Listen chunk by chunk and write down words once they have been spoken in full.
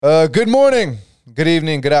Good morning, good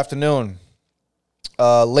evening, good afternoon,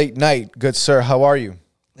 late night, good sir. How are you?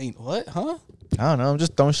 Late what? Huh? I don't know. I'm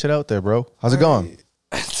just throwing shit out there, bro. How's it going?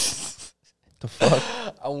 The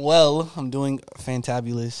fuck? I'm well. I'm doing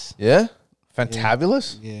fantabulous. Yeah,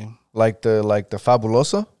 fantabulous. Yeah. Like the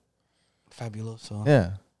fabuloso. Fabuloso.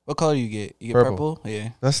 Yeah. What color do you get? You get Purple. purple? Yeah.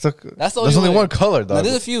 That's the That's the there's only way. one color, though. No,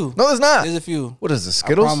 there's a few. No, there's not. There's a few. What is this?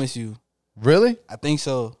 Skittles? I promise you. Really? I think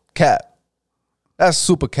so. Cat. That's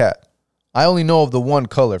super cat. I only know of the one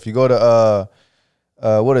color. If you go to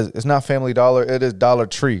what is it? It's not Family Dollar. It is Dollar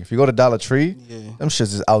Tree. If you go to Dollar Tree, them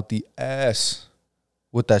shits is out the ass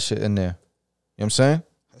with that shit in there. You know what I'm saying?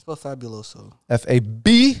 I spell fabuloso.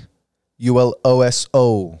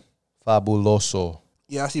 Fabuloso. Fabuloso.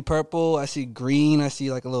 Yeah, I see purple. I see green. I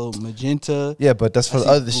see like a little magenta. Yeah, but that's for the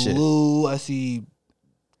other shit. Blue. I see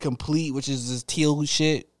complete, which is this teal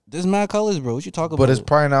shit. There's mad colors, bro. What you talking about? But it's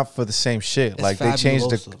probably not for the same shit. It's like they changed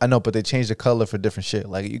Fabuloso. I know, but they changed the color for different shit.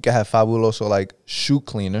 Like you can have Fabuloso like shoe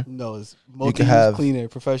cleaner. No, it's can multi-use have- cleaner,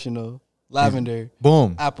 professional, lavender,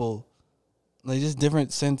 Boom. apple. Like just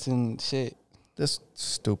different scents and shit. That's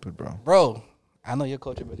stupid, bro. Bro, I know your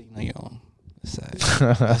culture, but you know your own. That's sad.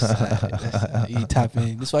 That's sad. That's sad. You tap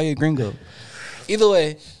in. That's why you're a gringo. Either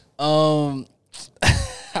way, I'm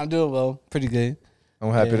doing well. Pretty good.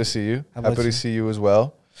 I'm happy Yeah. to see you. How about Happy to you? see you as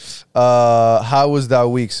well. How was that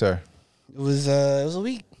week, sir? It was a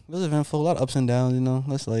week. It was eventful. A lot of ups and downs, you know.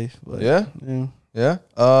 That's life. But Yeah? yeah.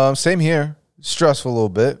 Yeah. Same here. Stressful a little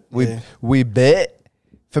bit. Yeah. We bit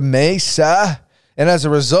for me, sir. And as a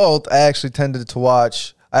result, I actually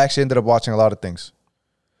ended up watching a lot of things.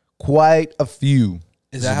 Quite a few.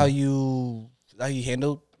 Is that how you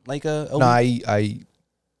handle like a No, week? I eat.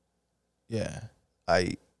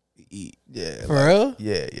 Yeah. For real?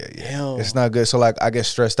 Yeah. Damn. It's not good. So like I get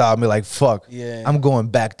stressed out. I'm like, fuck. Yeah. I'm going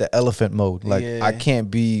back to elephant mode. Like Yeah. I can't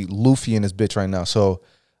be Luffy in this bitch right now. So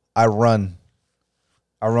I run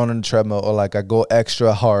on the treadmill or like I go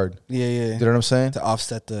extra hard. Yeah. You know what I'm saying? To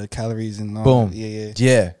offset the calories and all. Boom. Yeah.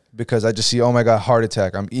 Yeah. Because I just see, oh my God, heart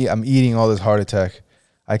attack. I'm eating all this heart attack.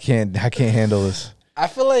 I can't handle this. I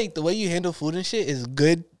feel like the way you handle food and shit is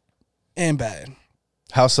good and bad.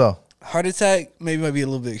 How so? Heart attack maybe might be a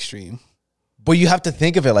little bit extreme. But you have to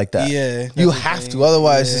think of it like that. Yeah. You that's the have thing. to.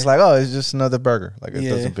 Otherwise, Yeah. it's like, oh, it's just another burger. Like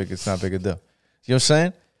Yeah. it's not big a deal. You know what I'm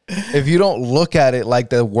saying? If you don't look at it like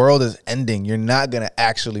the world is ending, you're not going to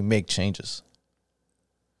actually make changes.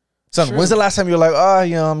 Son, True. when's the last time you're like, oh,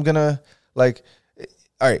 you know, I'm going to like,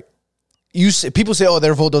 all right. People say, oh,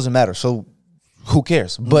 their vote doesn't matter. So who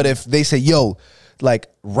cares? But if they say, yo, like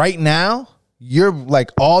right now, you're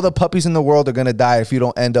like all the puppies in the world are going to die if you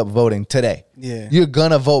don't end up voting today. Yeah. You're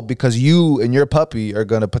going to vote because you and your puppy are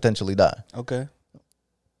going to potentially die. Okay.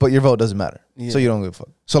 But your vote doesn't matter. Yeah. So you don't give a fuck.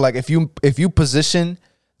 So like if you position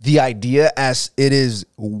the idea as it is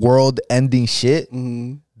world ending shit,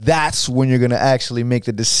 that's when you're going to actually make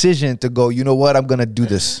the decision to go, you know what? I'm going to do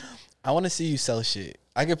this. I want to see you sell shit.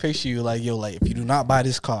 I can picture you like, yo, like if you do not buy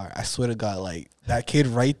this car, I swear to God, like that kid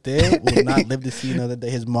right there will not live to see another day.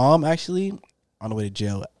 His mom actually on the way to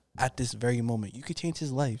jail at this very moment. You could change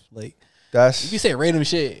his life. Like That's you can say random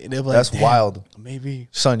shit and they'll be like, that's damn, wild. Maybe.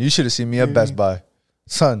 Son, you should have seen me at Best Buy.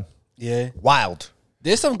 Son, Yeah. wild.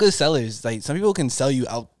 There's some good sellers. Like some people can sell you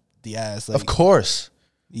out the ass. Like, Of course.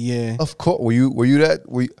 Yeah. Of course. Were you that?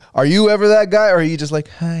 Are you ever that guy or are you just like,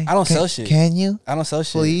 hi? I don't sell shit. Can you? I don't sell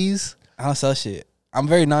shit. Please? I don't sell shit. I'm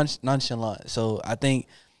very nonchalant. So I think,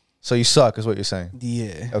 So you suck is what you're saying.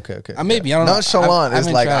 yeah. Okay. I maybe, I don't know. Nonchalant I is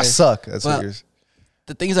haven't like, I tried. suck. That's Well, what you're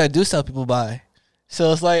The things I do sell, people buy.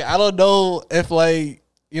 So it's like, I don't know if like,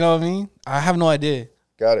 you know what I mean? I have no idea.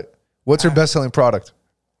 Got it. What's your best-selling product?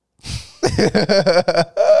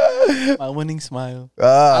 My winning smile.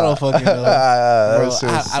 I don't fucking know. Bro, I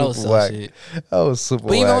don't sell shit. That was super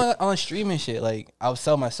But even whack. on streaming shit, like I'll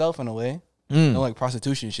sell myself in a way. No like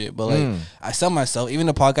prostitution shit. But like I sell myself. Even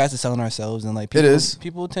the podcast is selling ourselves and like people, It is.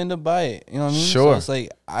 people tend to buy it. You know what I mean? Sure. So it's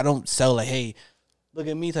like I don't sell like, hey, look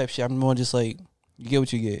at me type shit. I'm more just like, you get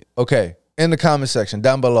what you get. Okay, in the comment section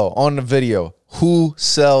down below on the video, who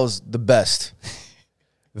sells the best?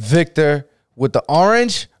 Victor with the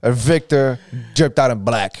orange or Victor dripped out in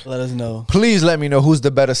black? Let us know. Please let me know who's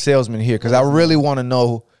the better salesman here because I really want to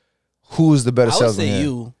know who's the better I would salesman say here.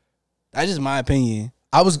 you. That's just my opinion.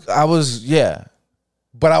 I was, yeah.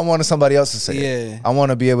 But I wanted somebody else to say it. Yeah. I want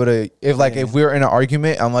to be able to, if we're in an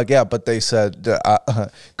argument, I'm like, yeah, but they said,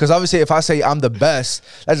 because obviously if I say I'm the best,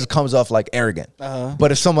 that just comes off like arrogant.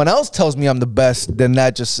 But if someone else tells me I'm the best, then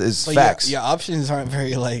that just is But facts. Your options aren't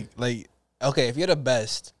very like, okay, if you're the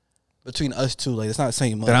best, between us two, like it's not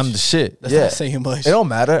saying much. Then I'm the shit. That's yeah. not saying much. It don't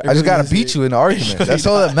matter. I just gotta beat you in the argument. That's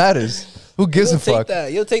all that matters. Who gives a fuck?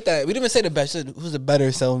 You'll take that. We didn't even say the best. Who's the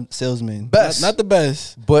better salesman? Best. Not the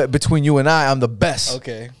best. But between you and I'm the best.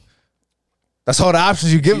 Okay. That's all the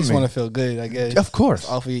options you give me. You just want to feel good, I guess. Of course.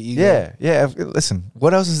 Off of your ego. Yeah. Yeah. Listen,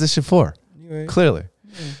 what else is this shit for? Right. Clearly.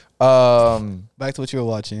 Back to what you were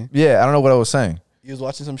watching. Yeah. I don't know what I was saying. You was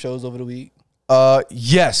watching some shows over the week.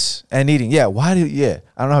 Yes. And eating. Yeah. Why do yeah.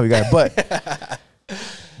 I don't know how we got it.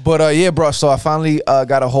 But yeah, bro. So I finally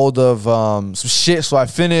got a hold of some shit. So I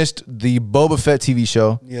finished the Boba Fett TV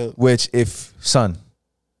show. Yep. Which if son,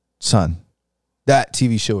 that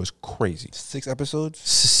TV show is crazy. 6 episodes?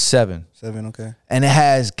 7. 7, okay. And it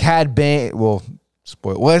has Cad Bane. Well,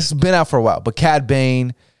 spoil. Well, it's been out for a while, but Cad Bane.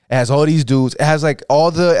 It has all these dudes. It has like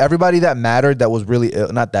everybody that mattered that was really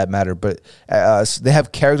ill. Not that mattered, but they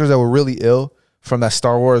have characters that were really ill from that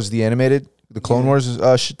Star Wars, the animated, the Clone Wars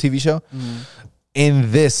TV show. Mm-hmm.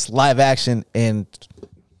 In this live action, and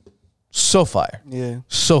so fire. Yeah.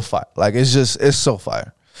 So fire. Like it's so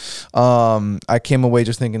fire. I came away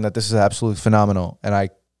just thinking that this is absolutely phenomenal, and I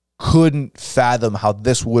couldn't fathom how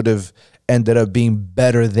this would have ended up being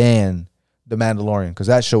better than The Mandalorian, because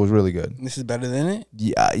that show was really good. This is better than it?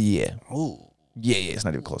 Yeah. Ooh. Yeah, it's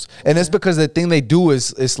not even close. And it's because the thing they do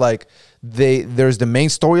is it's like there's the main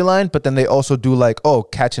storyline, but then they also do like,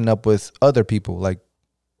 catching up with other people like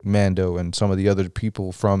Mando and some of the other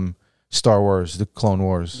people from Star Wars, the Clone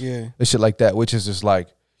Wars. Yeah. And shit like that, which is just like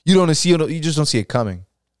you just don't see it coming.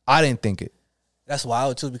 I didn't think it. That's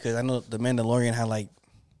wild too, because I know The Mandalorian had like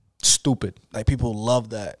stupid. Like people love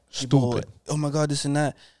that. People, stupid. Oh my God, this and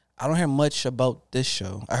that. I don't hear much about this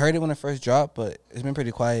show. I heard it when it first dropped, but it's been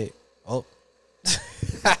pretty quiet. Oh.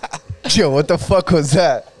 Yo, what the fuck was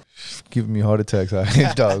that? Giving me heart attacks.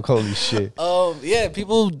 Dog, holy shit. Yeah,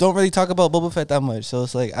 people don't really talk about Boba Fett that much, so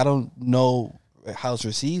it's like I don't know how it's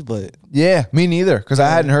received, but yeah, me neither, because I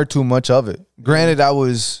hadn't heard too much of it. Granted, I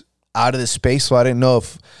was out of the space, so I didn't know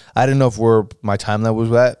if where my timeline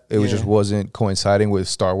was at. It just wasn't coinciding with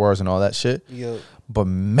Star Wars and all that shit. Yeah. But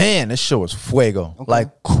man, this show was fuego,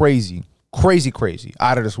 like crazy.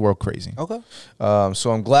 Out of this world crazy. Okay.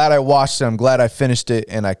 So I'm glad I watched it. I'm glad I finished it,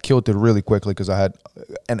 and I killed it really quickly because I had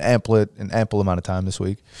an ample amount of time this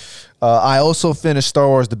week. I also finished Star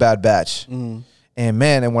Wars: The Bad Batch, and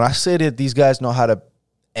man, and when I say that these guys know how to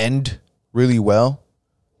end really well,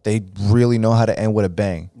 they really know how to end with a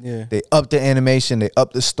bang. Yeah. They up the animation, they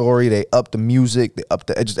up the story, they up the music, they up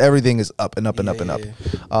the just everything is up and up and up and up.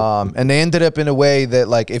 And they ended up in a way that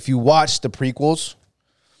like if you watch the prequel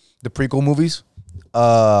movies,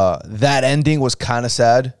 that ending was kind of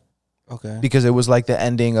sad. Okay. Because it was like the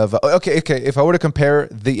ending of okay. If I were to compare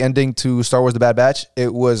the ending to Star Wars: The Bad Batch,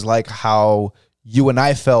 it was like how you and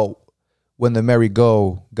I felt when the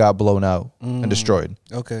merry-go got blown out and destroyed.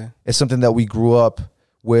 Okay. It's something that we grew up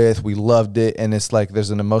with, we loved it, and it's like there's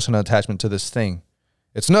an emotional attachment to this thing.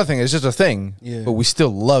 It's nothing, it's just a thing, but we still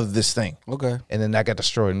love this thing. Okay. And then that got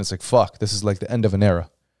destroyed, and it's like, fuck, this is like the end of an era,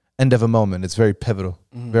 end of a moment. It's very pivotal,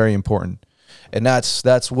 very important. And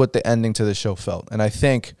that's what the ending to the show felt. And I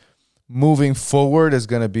think moving forward is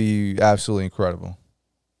going to be absolutely incredible.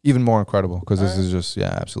 Even more incredible, because this is just,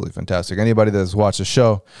 absolutely fantastic. Anybody that's watched the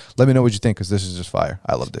show, let me know what you think, because this is just fire.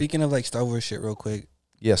 I loved it. Speaking of like Star Wars shit real quick.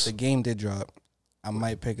 Yes. The game did drop. I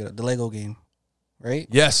might pick it up. The Lego game, right?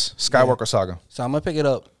 Yes. Skywalker Saga. So I'm going to pick it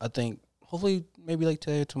up, I think, hopefully maybe like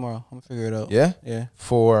today or tomorrow. I'm going to figure it out. Yeah? Yeah.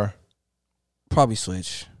 For? Probably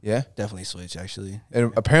Switch. Yeah? Definitely Switch, actually.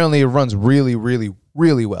 And apparently it runs really, really,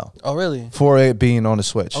 really well. Oh, really? For it being on the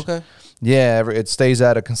Switch. Okay. Yeah, it stays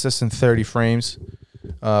at a consistent 30 frames,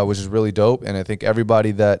 which is really dope. And I think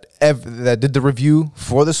everybody that did the review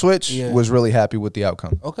for the Switch was really happy with the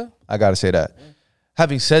outcome. Okay. I got to say that. Yeah.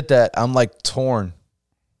 Having said that, I'm like torn.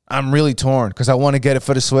 I'm really torn because I want to get it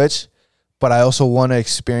for the Switch, but I also want to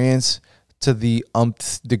experience to the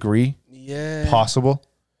umpth degree possible.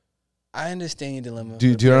 I understand your dilemma. Do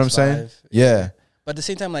you know what I'm saying? Yeah. But at the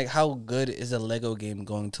same time, like, how good is a Lego game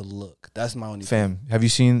going to look? That's my only thing. Have you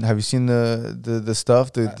seen the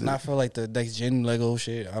stuff? Not for like the next gen Lego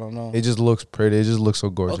shit. I don't know. It just looks pretty. It just looks so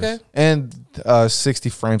gorgeous. Okay. And 60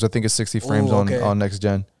 frames. I think it's 60 frames on next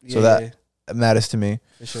gen. So that matters to me.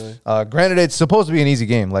 For sure. Granted, it's supposed to be an easy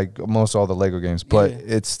game, like most all the Lego games, but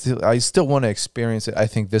I still want to experience it. I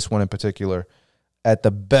think this one in particular at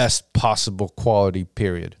the best possible quality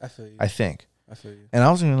period. I feel you. I think. I feel you. And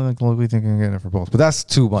I was looking thinking of getting it for both, but that's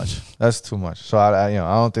too much. That's too much. So I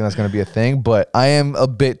don't think that's going to be a thing. But I am a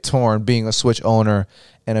bit torn, being a Switch owner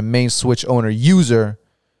and a main Switch owner user,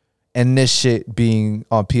 and this shit being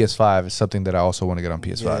on PS5 is something that I also want to get on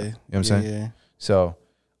PS5. You know what I'm saying? Yeah. So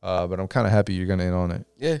But I'm kind of happy you're gonna in on it.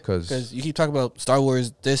 Yeah, because you keep talking about Star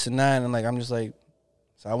Wars this and that, and like I'm just like,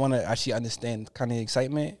 so I want to actually understand kind of the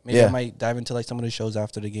excitement. Maybe I might dive into like some of the shows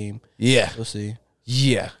after the game. Yeah, we'll see.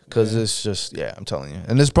 Yeah, because it's just I'm telling you,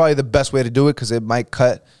 and this is probably the best way to do it because it might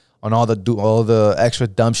cut on all the extra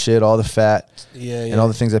dumb shit, all the fat, and all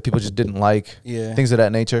the things that people just didn't like, things of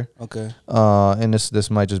that nature. Okay. And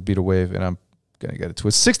this might just be the wave, and I'm gonna get it to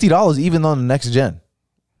it. $60 even on the next gen.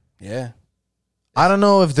 Yeah. I don't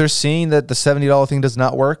know if they're seeing that the $70 thing does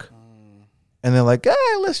not work, and they're like,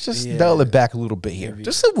 let's just dial it back a little bit here,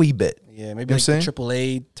 just a wee bit. Yeah, maybe like the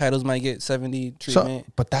AAA titles might get 70 treatment.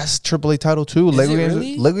 But that's AAA title too.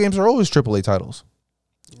 Lego games are always AAA titles.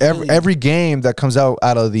 Really? Every game that comes out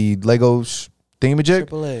of the Lego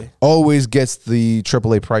thingamajig always gets the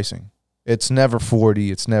AAA pricing. It's never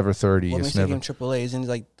 40. It's never 30. What makes the game AAA? Isn't it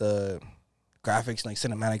like the graphics, like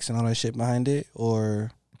cinematics and all that shit behind it,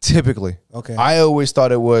 or typically? Okay. I always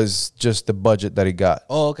thought it was just the budget that he got.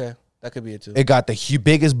 Oh, okay. That could be it too. It got the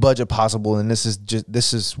biggest budget possible, and this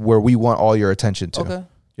is where we want all your attention to. Okay.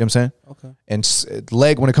 You know what I'm saying? Okay.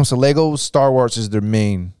 And when it comes to Lego, Star Wars is their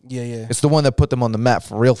main. Yeah, yeah. It's the one that put them on the map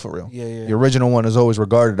for real, for real. Yeah, yeah. The original one is always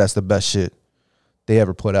regarded as the best shit they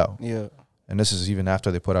ever put out. Yeah. And this is even after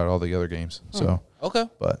they put out all the other games. So okay.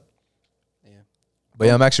 But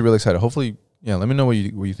yeah, I'm actually really excited. Hopefully, let me know what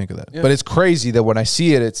you think of that. Yeah. But it's crazy that when I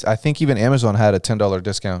see it, I think even Amazon had a $10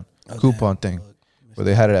 discount coupon thing. Where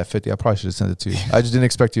they had it at 50. I probably should have sent it to you. I just didn't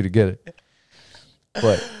expect you to get it.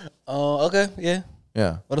 But okay, yeah.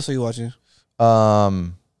 Yeah. What else are you watching?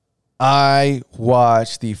 I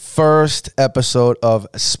watched the first episode of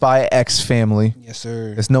Spy X Family. Yes,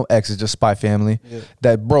 sir. There's no X, it's just Spy Family. Yeah.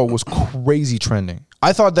 That was crazy trending.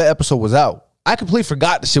 I thought that episode was out. I completely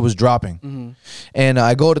forgot the shit was dropping. Mm-hmm. And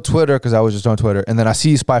I go to Twitter because I was just on Twitter, and then I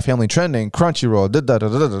see Spy Family trending, Crunchyroll, and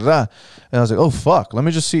I was like, oh, fuck, let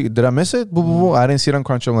me just see. Did I miss it? Mm-hmm. I didn't see it on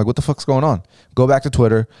Crunchyroll. I'm like, what the fuck's going on? Go back to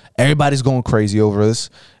Twitter. Everybody's going crazy over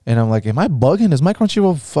this. And I'm like, am I bugging? Is my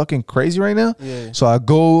Crunchyroll fucking crazy right now? Yeah. So I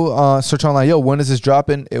go search online, when is this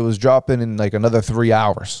dropping? It was dropping in like another 3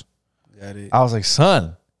 hours. Got it. I was like,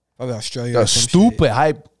 son. Probably Australia. Stupid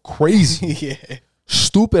hype, crazy. Yeah.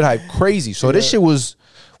 Stupid hype, crazy. So this shit was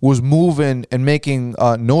moving and making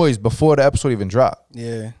noise before the episode even dropped.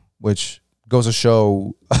 Yeah. Which goes to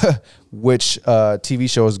show which TV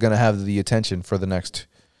show is going to have the attention for the next,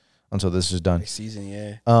 until this is done. Next season,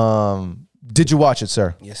 yeah. Did you watch it,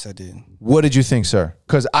 sir? Yes, I did. What did you think, sir?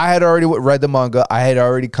 Because I had already read the manga. I had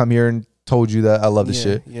already come here and told you that I love this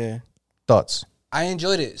shit. Yeah. Thoughts? I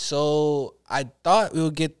enjoyed it. So I thought we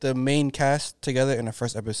would get the main cast together in the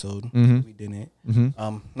first episode. Mm-hmm. We didn't.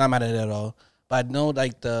 Mm-hmm. Not mad at it at all. But I know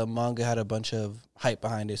like the manga had a bunch of hype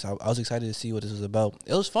behind it, so I was excited to see what this was about.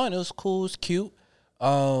 It was fun. It was cool. It was cute. I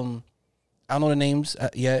don't know the names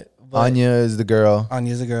yet. But Anya is the girl.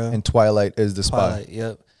 Anya's the girl. And Twilight is the spy. Twilight,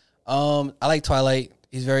 yep. I like Twilight.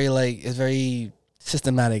 He's it's very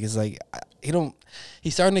systematic. It's like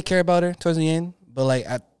he's starting to care about her towards the end, but like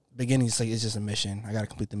at beginning it's just a mission. I gotta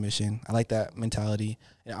complete the mission. I like that mentality.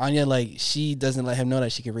 And Anya, like, she doesn't let him know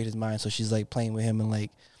that she can read his mind, so she's like playing with him and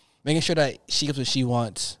like making sure that she gets what she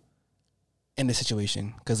wants in the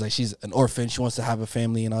situation, because like she's an orphan, she wants to have a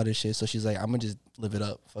family and all this shit, so she's like, I'm gonna just live it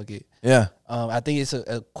up, fuck it. Yeah. I think it's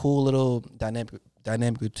a cool little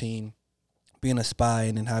dynamic routine, being a spy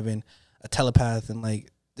and then having a telepath, and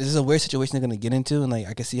like this is a weird situation they're gonna get into, and like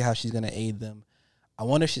I can see how she's gonna aid them. I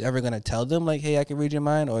wonder if she's ever gonna tell them like, hey, I can read your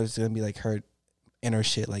mind, or it's gonna be like her inner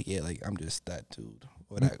shit, like, yeah, like I'm just that dude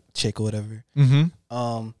or that chick or whatever.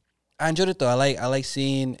 Mm-hmm. I enjoyed it though. I like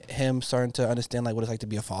seeing him starting to understand like what it's like to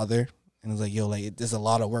be a father, and it's like, yo, like there's a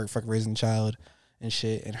lot of work for raising a child and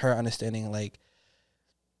shit, and her understanding like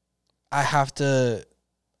I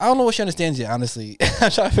don't know what she understands yet, honestly. I'm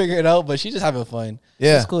trying to figure it out, but she's just having fun.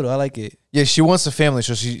 Yeah. It's cool though. I like it. Yeah, she wants a family,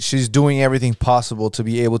 so she's doing everything possible to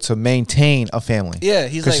be able to maintain a family. Yeah,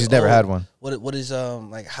 he's like, she's never had one. What is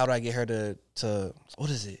like, how do I get her to what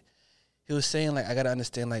is it? He was saying like, I gotta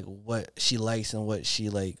understand like what she likes and what she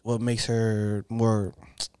like, what makes her more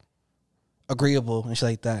agreeable and shit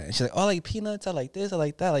like that. And she's like, oh, I like peanuts, I like this, I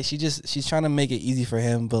like that. Like she's trying to make it easy for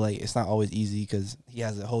him, but like it's not always easy because he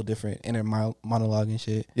has a whole different inner monologue and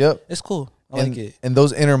shit. Yep, it's cool. I like it. And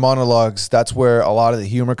those inner monologues, that's where a lot of the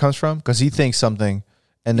humor comes from, because he thinks something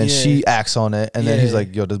and then she acts on it, and then he's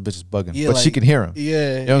like, yo, this bitch is bugging. But like, she can hear him.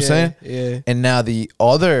 Yeah. You know what I'm saying? Yeah. And now the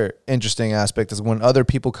other interesting aspect is when other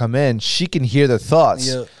people come in, she can hear their thoughts.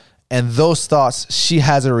 Yep. And those thoughts she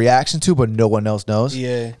has a reaction to, but no one else knows.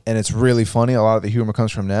 Yeah. And it's really funny. A lot of the humor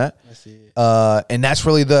comes from that. I see it. And that's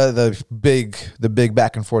really the big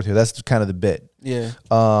back and forth here. That's kind of the bit. Yeah.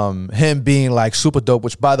 Him being like super dope,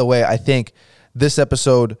 which by the way, I think this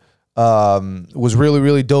episode was really,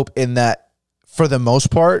 really dope in that for the most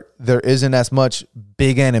part, there isn't as much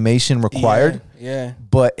big animation required. Yeah.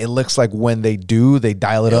 But it looks like when they do, they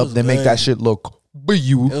dial it up. They make that shit look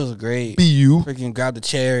It was great. Freaking grab the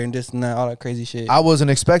chair and this and that, all that crazy shit. I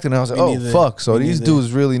wasn't expecting it. I was like, Me oh, neither. fuck. So Me these neither.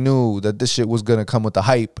 dudes really knew that this shit was going to come with the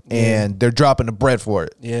hype and they're dropping the bread for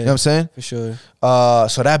it. Yeah. You know what I'm saying? For sure.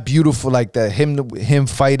 So that beautiful, like that him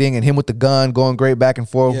fighting and him with the gun going great back and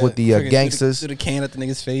forth with the gangsters. Threw the can at the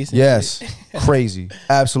nigga's face. Yes. Crazy.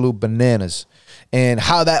 Absolute bananas. And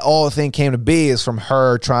how that all thing came to be is from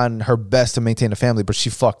her trying her best to maintain the family, but she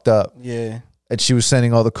fucked up. Yeah. And she was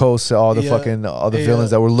sending all the codes to all the fucking all the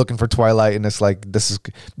villains that were looking for Twilight, and it's like this is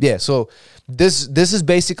So this is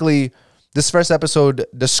basically this first episode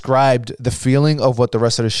described the feeling of what the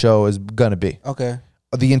rest of the show is gonna be. Okay.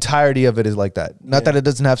 The entirety of it is like that. Not that it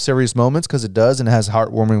doesn't have serious moments, because it does, and it has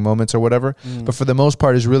heartwarming moments or whatever. But for the most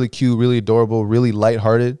part, it's really cute, really adorable, really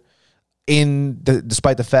lighthearted.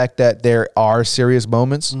 Despite the fact that there are serious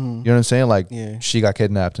moments, you know what I'm saying? Like she got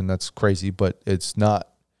kidnapped, and that's crazy, but it's not.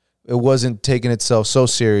 It wasn't taking itself so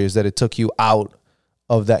serious that it took you out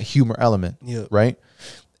of that humor element, right?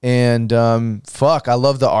 And I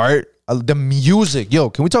love the art, the music.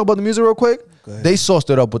 Yo, can we talk about the music real quick? They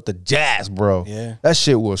sauced it up with the jazz, bro. Yeah, that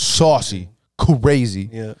shit was saucy, crazy.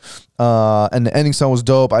 Yeah. And the ending song was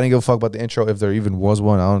dope. I didn't give a fuck about the intro, if there even was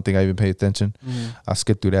one. I don't think I even paid attention. I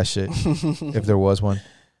skipped through that shit if there was one.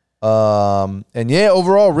 And yeah,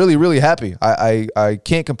 overall, really, really happy. I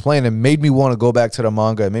can't complain. It made me want to go back to the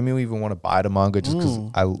manga. It made me even want to buy the manga just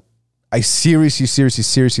because I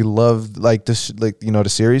seriously love like this, like, you know, the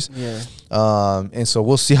series. Yeah. And so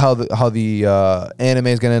we'll see how the anime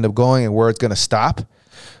is gonna end up going and where it's gonna stop.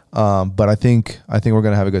 But I think we're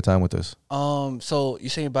gonna have a good time with this. So you're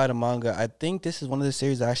saying buy the manga? I think this is one of the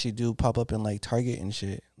series that actually do pop up in like Target and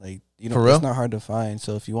shit. Like, you know, it's not hard to find.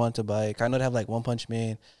 So if you want to buy it, I know they have like One Punch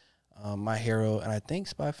Man, My Hero, and I think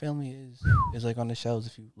Spy Family is like on the shelves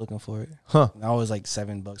if you're looking for it. Huh? Now it's like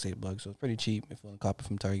 $7, $8, so it's pretty cheap if you want to copy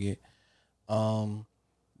from Target.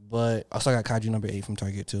 But I also got Kaiju number 8 from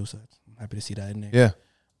Target too, so I'm happy to see that in there. Yeah.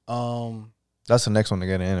 That's the next one to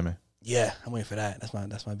get an anime. Yeah, I'm waiting for that.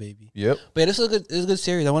 That's my baby. Yep. But it's a good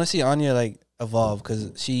series. I want to see Anya like evolve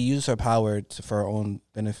because she used her power for her own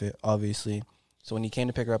benefit, obviously. So when he came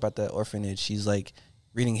to pick her up at the orphanage, she's like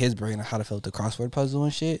reading his brain on how to fill out the crossword puzzle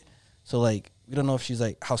and shit. So like we don't know if she's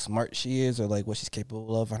like how smart she is or like what she's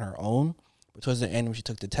capable of on her own. But towards the end, when she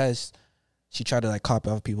took the test, she tried to like copy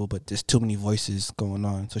off people, but there's too many voices going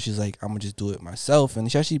on. So she's like, I'm gonna just do it myself,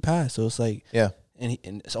 and she actually passed. So it's like, yeah. And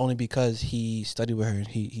it's only because he studied with her and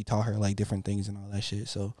he taught her like different things and all that shit.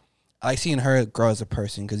 So I like seeing her grow as a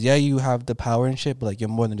person because you have the power and shit, but like you're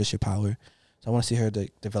more than just your power. So I want to see her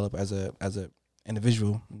develop as a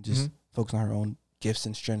individual and just focus on her own gifts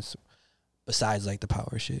and strengths besides like the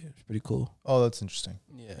power shit. It's pretty cool. Oh, that's interesting.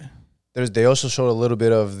 Yeah. They also showed a little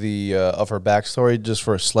bit of the of her backstory just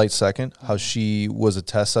for a slight second, how she was a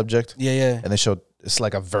test subject. Yeah. And they showed it's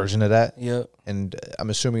like a version of that. Yep. And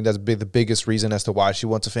I'm assuming that's the biggest reason as to why she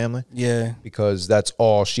wants a family. Yeah. Because that's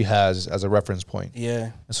all she has as a reference point.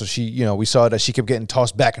 Yeah. And so she, you know, we saw that she kept getting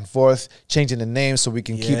tossed back and forth, changing the name so we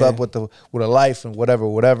can keep up with her life and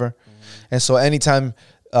whatever. And so anytime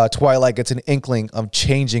Twilight gets an inkling of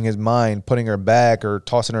changing his mind, putting her back or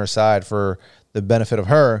tossing her aside for the benefit of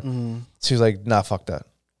her, she's like, nah, fuck that.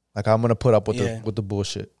 Like, I'm gonna put up with the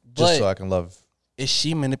bullshit just so I can love. Is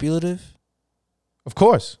she manipulative? Of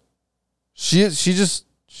course. She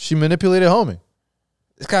manipulated homie.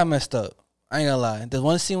 It's kind of messed up. I ain't gonna lie. There's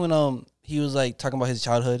one scene when he was like talking about his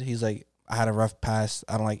childhood. He's like, I had a rough past.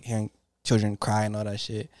 I don't like hearing children cry and all that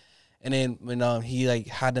shit. And then when he like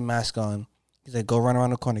had the mask on, he's like, go run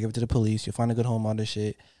around the corner, give it to the police. You'll find a good home, all this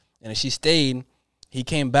shit. And then she stayed. He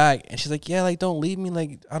came back and she's like, yeah, like, don't leave me.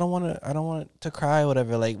 Like, I don't want to cry or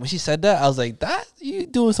whatever. Like, when she said that, I was like, that, you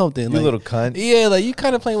doing something. You like, little cunt. Yeah, like, you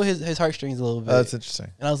kind of playing with his heartstrings a little bit. That's interesting.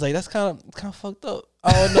 And I was like, that's kind of fucked up.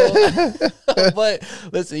 I don't know. But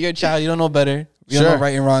listen, you're a child. You don't know better. You don't know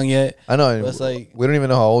right and wrong yet. I know. But it's like, we don't even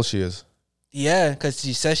know how old she is. Yeah, because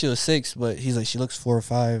she said she was 6, but he's like, she looks 4 or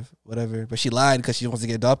 5, whatever. But she lied because she wants to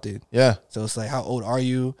get adopted. Yeah. So it's like, how old are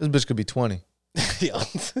you? This bitch could be 20.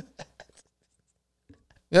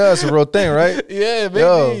 Yeah, that's a real thing, right? Yeah, baby.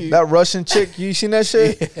 Yo, that Russian chick, you seen that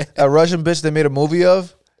shit? Yeah. That Russian bitch they made a movie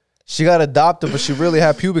of? She got adopted, but she really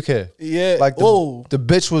had pubic hair. Yeah. Like, the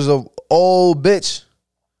bitch was a old bitch.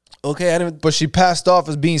 Okay, I didn't. But she passed off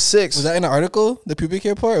as being 6. Was that in the article, the pubic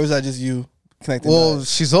hair part, or was that just you connecting? Well,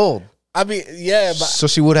 she's old. I mean, yeah, but so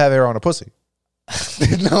she would have hair on her pussy.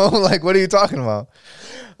 No, like, what are you talking about?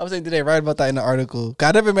 I'm saying, did they write about that in the article?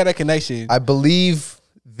 I never made that connection. I believe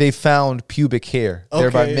they found pubic hair,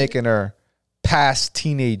 thereby Okay. making her past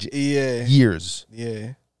teenage Yeah. years.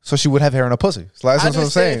 Yeah. So she would have hair in her pussy. So that's what I'm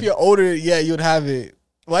saying. If you're older, yeah, you'd have it.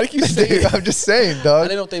 Why did you say it? I'm just saying, I dog.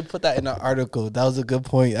 didn't know if they put that in the article. That was a good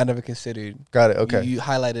point. I never considered. Got it. Okay. You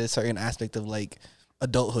highlighted a certain aspect of like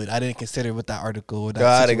adulthood. I didn't consider with that article. Or that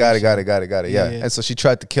Got it. situation. Yeah. Yeah. And so she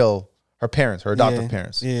tried to kill her parents, her adoptive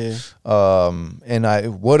parents. Yeah.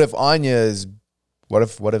 And what if Anya is, what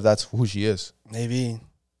if that's who she is? Maybe.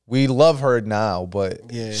 We love her now, but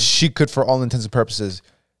Yeah. she could, for all intents and purposes,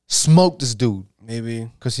 smoke this dude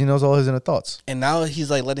Maybe. because he knows all his inner thoughts. And now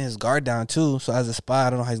he's like letting his guard down too. So as a spy, I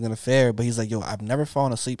don't know how he's gonna fare. But he's like, yo, I've never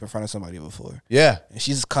fallen asleep in front of somebody before. Yeah. And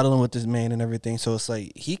she's cuddling with this man and everything. So it's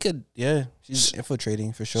like he could, yeah, she's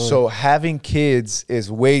infiltrating for sure. So having kids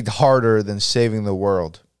is way harder than saving the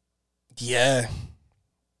world. yeah.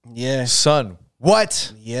 Yeah. Son,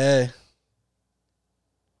 what? Yeah.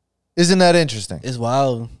 Isn't that interesting? It's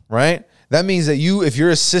wild. Right? That means that if you're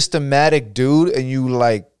a systematic dude and you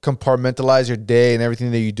like compartmentalize your day and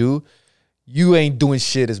everything that you do, you ain't doing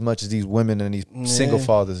shit as much as these women and these single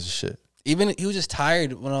fathers and shit. Even he was just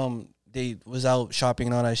tired when they was out shopping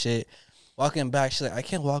and all that shit. Walking back, she's like, I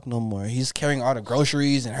can't walk no more. He's carrying all the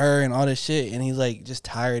groceries and her and all this shit, and he's like just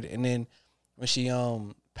tired. And then when she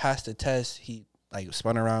passed the test, he like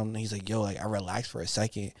spun around and he's like, yo, like I relaxed for a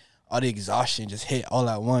second. All the exhaustion just hit all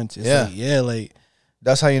at once. It's like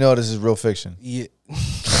That's how you know this is real fiction. yeah.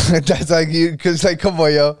 That's like you, cause like, come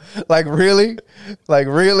on, yo, like really,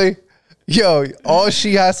 yo. All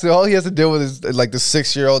he has to deal with is like the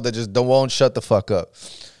 6-year-old that just won't shut the fuck up.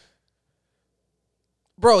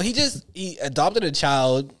 Bro, he adopted a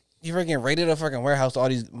child. He freaking raided a fucking warehouse. All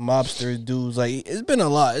these mobster dudes. Like, it's been a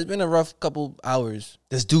lot. It's been a rough couple hours.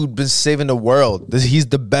 This dude been saving the world. He's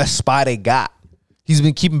the best spy they got. He's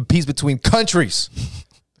been keeping peace between countries.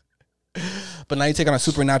 But now you take on a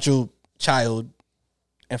supernatural child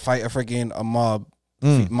and fight a freaking mob,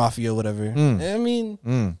 mafia, whatever. I mean,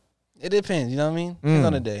 it depends. You know what I mean? It's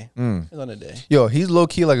on the day. It's on the day. Yo, he's low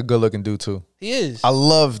key like a good looking dude too. He is. I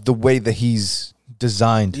love the way that he's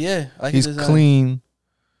designed. Yeah, like he's clean,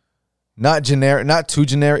 not generic, not too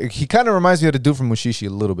generic. He kind of reminds me of the dude from Mushishi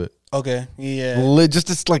a little bit. Okay, yeah,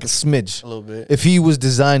 just like a smidge, a little bit. If he was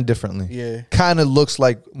designed differently, Yeah, kind of looks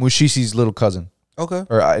like Mushishi's little cousin. Okay,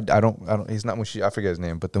 or I don't. He's not Mushi. I forget his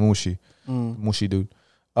name, but the Mushi dude.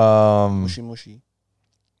 mushy.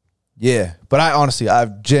 Yeah, but I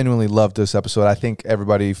genuinely loved this episode. I think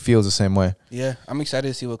everybody feels the same way. Yeah, I'm excited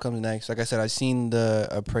to see what comes next. Like I said, I've seen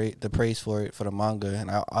the praise for it for the manga, and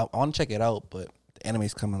I want to check it out. But the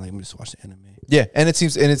anime's coming. Like, let me just watch the anime. Yeah, and it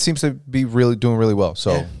seems to be really doing really well.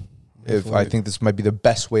 So, Yeah. I think this might be the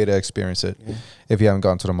best way to experience it if you haven't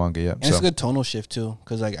gone to the manga yet. And it's a good tonal shift too,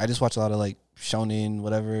 because like I just watch a lot of like shonen,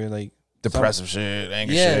 whatever, like depressive shit,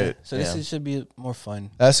 anger shit. So this should be more fun.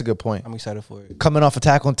 That's a good point. I'm excited for it. Coming off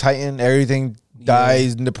Attack on Titan, everything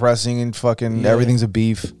dies and depressing and fucking everything's a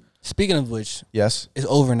beef. Speaking of which, Yes. it's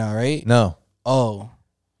over now, right? No. Oh.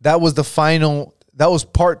 That was the final. That was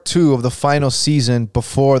part 2 of the final season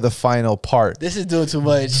before the final part. This is doing too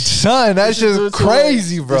much. Son, that's just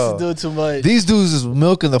crazy, bro. This is doing too much. These dudes is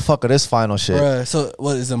milking the fuck of this final shit. Bruh, so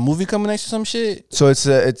what is a movie coming next or some shit? So it's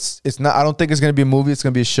not. I don't think it's gonna be a movie. It's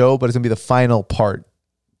gonna be a show, but it's gonna be the final part.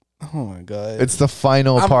 Oh my god. It's the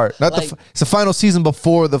final part. Not like, it's the final season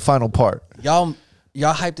before the final part.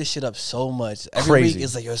 Y'all hype this shit up so much. Every Crazy. week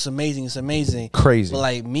it's like, yo, it's amazing, it's amazing. Crazy. But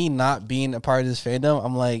like me not being a part of this fandom,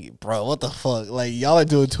 I'm like, bro, what the fuck? Like y'all are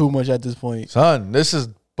doing too much at this point. Son, this is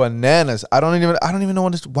bananas. I don't even know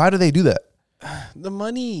why do they do that? The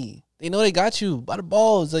money. They know they got you by the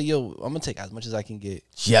balls. Like, yo, I'm gonna take as much as I can get.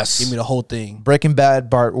 Yes. Give me the whole thing. Breaking Bad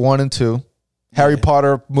part 1 and 2. Harry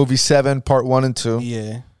Potter movie 7 part 1 and 2.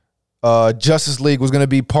 Yeah. Justice League was gonna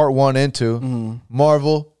be part 1 and 2.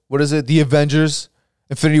 Marvel, what is it? The Avengers,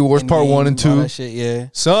 Infinity Wars part 1 and 2. All that shit, yeah.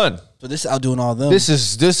 Son, So this is outdoing all them. this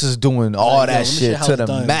is doing all Like, yo, that let me show you shit how to it's the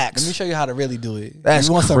done. max. Let me show you how to really do it. That's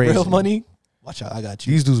you want some crazy. real money? Watch out, I got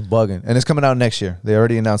you. These dudes bugging, and it's coming out next year. They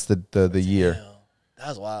already announced the year. Damn,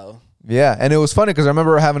 that's wild. Yeah, and it was funny because I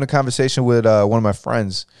remember having a conversation with one of my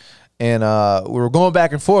friends, and we were going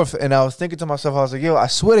back and forth, and I was thinking to myself, I was like, yo, I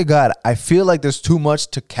swear to God, I feel like there's too much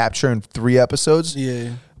to capture in 3 episodes. Yeah.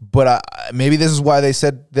 But maybe this is why they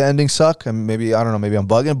said the endings suck, and maybe, I don't know, maybe I'm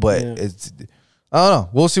bugging, but it's, I don't know.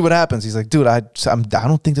 We'll see what happens. He's like, dude, I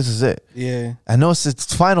don't think this is it. Yeah. I know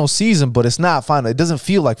it's final season, but it's not final. It doesn't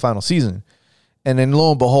feel like final season. And then lo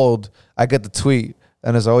and behold, I get the tweet,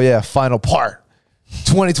 and it's, oh yeah, final part.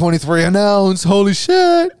 2023 announced. Holy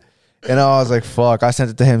shit. And I was like, fuck. I sent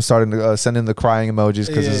it to him, starting to send in the crying emojis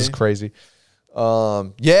because this is crazy.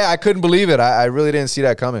 Yeah, I couldn't believe it. I really didn't see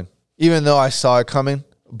that coming. Even though I saw it coming,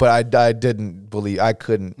 but I didn't believe, I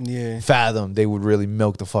couldn't fathom they would really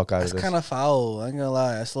milk the fuck out of this. That's kind of foul. I ain't gonna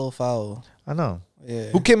lie. That's a little foul. I know. Yeah.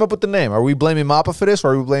 Who came up with the name? Are we blaming Mappa for this,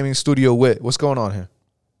 or are we blaming Studio Wit? What's going on here?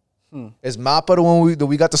 Is Mappa the one that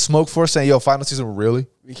we got the smoke for, saying, yo, final season, really?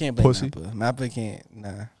 We can't blame Pussy? Mappa. Mappa can't.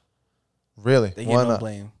 Nah. Really? They get no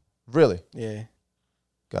blame. Really? Yeah.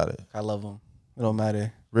 Got it. I love them. It don't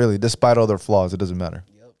matter. Really? Despite all their flaws, it doesn't matter.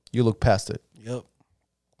 Yep. You look past it. Yep.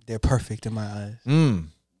 They're perfect in my eyes.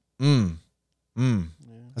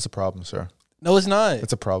 That's a problem, sir. No, it's not.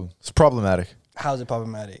 It's a problem. It's problematic. How is it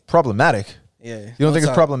problematic? Problematic? Yeah. You don't think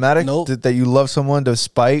it's problematic? Nope. That you love someone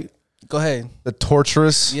despite Go ahead. the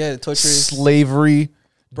torturous, slavery.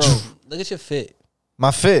 Bro, look at your fit. My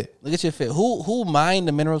fit. Look at your fit. Who mined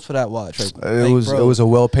the minerals for that watch? Right? It was a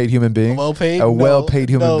well-paid human being. Well-paid? A well-paid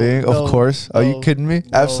human being, of course. Are you kidding me?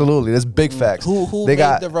 Absolutely. That's big facts. Who they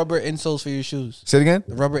made the rubber insoles for your shoes? Say it again?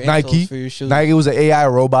 The rubber Nike. insoles for your shoes. Nike was an AI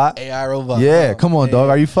robot. AI robot. Yeah, come on, dog.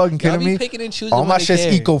 Are you fucking kidding me? Y'all be picking and choosing All when my they shit's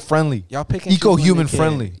care. eco-friendly. Y'all pick and choose Eco-human when they care.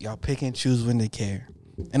 friendly. Y'all pick and choose when they care.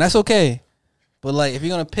 And that's okay. But like, if you're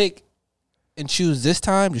going to pick and choose this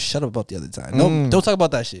time, just shut up about the other time. No, don't talk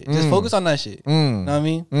about that shit. Just focus on that shit. Know what I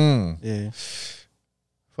mean? Yeah.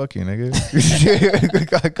 Fuck you, nigga.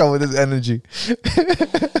 Gotta come with this energy.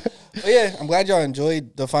 But yeah, I'm glad y'all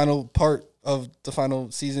enjoyed the final part of the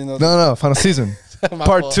final season. Of No, final season.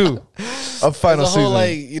 Part fault. 2 of final It's a whole, season.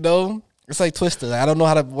 like, you know, it's like Twister. Like, I don't know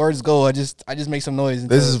how the words go. I just make some noise.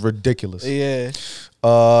 This is ridiculous. Yeah.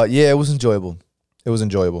 Yeah, it was enjoyable.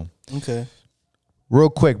 Okay. Real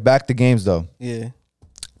quick, back to games though. Yeah.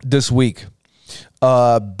 This week,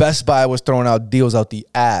 Best Buy was throwing out deals out the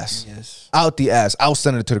ass. Yes. Out the ass. I'll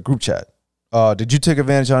send it to the group chat. Did you take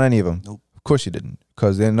advantage on any of them? Nope. Of course you didn't,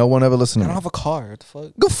 because then no one ever listened I to don't me. have a car. What the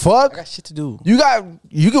fuck? Good fuck. I got shit to do. You can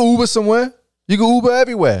Uber somewhere. You can Uber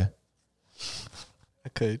everywhere. I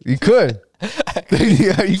could. You could.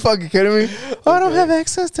 Are you fucking kidding me? Oh, I don't have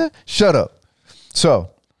access to. Shut up.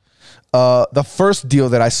 So, the first deal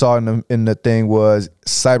that I saw in the thing was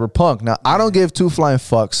Cyberpunk. Now, I don't give two flying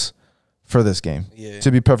fucks for this game. Yeah.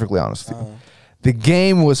 To be perfectly honest with you, the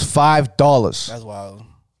game was $5. That's wild.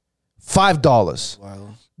 $5. Wild.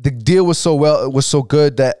 The deal was so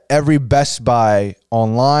good that every Best Buy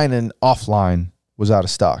online and offline was out of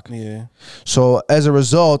stock. Yeah. So as a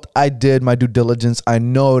result, I did my due diligence. I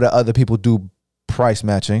know that other people do price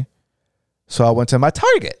matching. So I went to my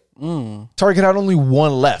Target. Target had only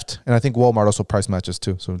one left. And I think Walmart also price matches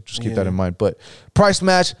too. So just keep that in mind. But price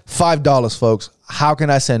match, $5, folks. How can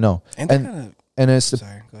I say no? And it's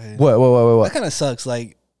sorry, go ahead. What? That kind of sucks.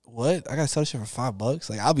 Like, what? I gotta sell shit for $5.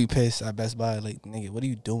 Like, I'll be pissed at Best Buy. Like, nigga, what are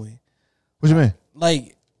you doing? What you mean?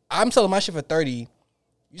 Like, I'm selling my shit for 30.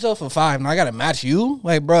 You sell it for 5. Now I gotta match you?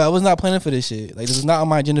 Like, bro, I was not planning for this shit. Like, this is not on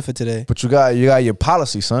my agenda for today. But you got your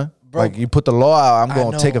policy, son. Bro, like, you put the law out, I'm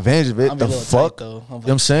going to take advantage of it. I'm The a little fuck? tight, though. You know what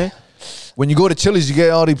I'm saying? When you go to Chili's, you get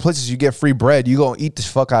all these places, you get free bread. You going to eat the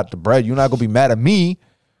fuck out the bread. You're not going to be mad at me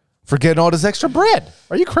for getting all this extra bread.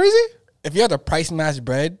 Are you crazy? If you have to price match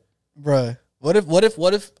bread, bruh, what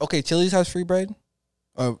if, okay, Chili's has free bread?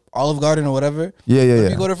 Or Olive Garden or whatever? Yeah.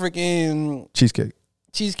 If you go to freaking Cheesecake.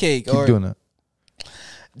 Keep or doing that.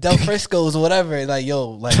 Del Frisco's or whatever, like,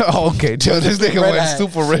 yo, like, okay, Joe, this nigga went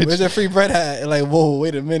super rich. Where's the free bread at? Like, whoa,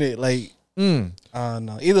 wait a minute. Like, I don't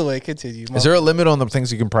know. Either way, continue. Is there a limit on the things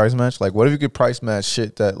you can price match? Like, what if you could price match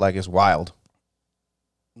shit that, like, is wild?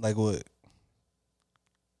 Like what?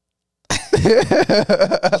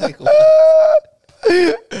 Like what?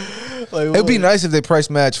 It'd be nice if they price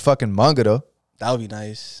match fucking manga, though. That would be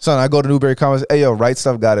nice. Son, I go to Newberry Comics. Hey, yo, Right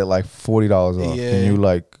Stuff got it like $40 off. Yeah. And you,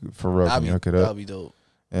 like, for real, can you hook it up? That'd be dope.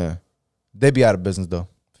 Yeah. They'd be out of business, though.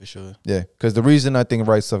 For sure. Yeah. Because the reason I think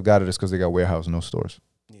Right Stuff got it is because they got warehouse, no stores.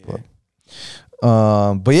 Yeah.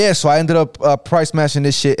 But yeah, so I ended up price matching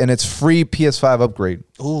this shit, and it's free PS5 upgrade.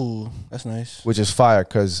 Ooh, that's nice. Which is fire,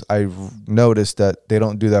 because I noticed that they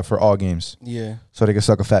don't do that for all games. Yeah. So they can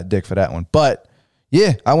suck a fat dick for that one. But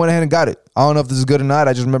yeah, I went ahead and got it. I don't know if this is good or not.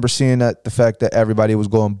 I just remember seeing that the fact that everybody was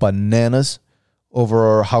going bananas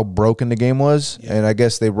over how broken the game was. Yeah. And I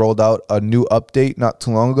guess they rolled out a new update not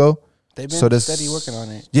too long ago. They've been steady working on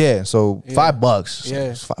it. Yeah, so $5. Yeah.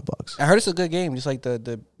 It's $5. I heard it's a good game, just like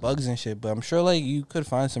the bugs and shit. But I'm sure like you could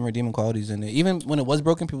find some redeeming qualities in it. Even when it was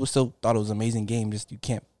broken, people still thought it was an amazing game. Just you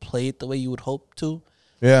can't play it the way you would hope to.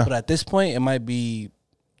 Yeah. But at this point, it might be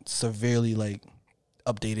severely like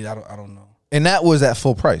updated. I don't know. And that was at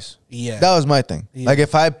full price. Yeah. That was my thing. Yeah. Like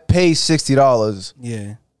if I pay $60,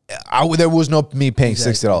 yeah, there was no me paying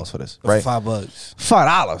Exactly. $60 for this, right? $5.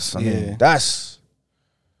 $5. I Yeah. mean, that's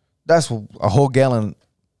a whole gallon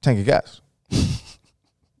tank of gas,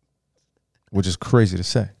 which is crazy to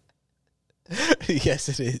say. Yes,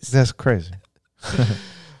 it is. That's crazy.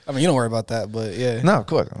 I mean, you don't worry about that, but yeah. No, of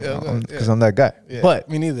course, Yeah, because I'm that guy. Yeah, But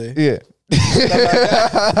me neither. yeah.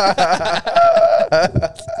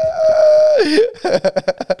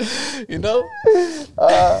 You know?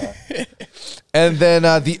 And then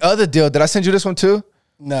the other deal, did I send you this one too?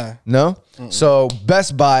 Nah. No. So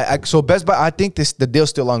Best Buy. I think the deal's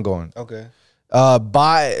still ongoing. Okay.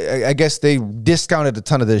 I guess they discounted a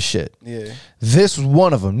ton of this shit. Yeah. This was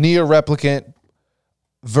one of them. Near replicant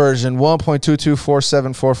version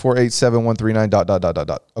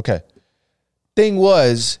 1.224744871139. ... Okay. Thing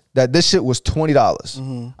was that this shit was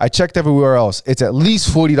 $20. I checked everywhere else. It's at least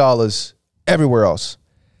 $40 everywhere else.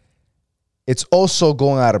 It's also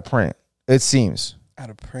going out of print. It seems. Out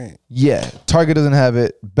of print. Yeah. Target doesn't have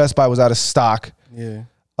it. Best Buy was out of stock. Yeah.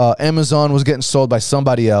 Amazon was getting sold by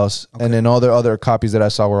somebody else. Okay. And then all the other copies that I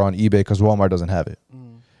saw were on eBay because Walmart doesn't have it.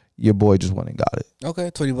 Your boy just went and got it. Okay,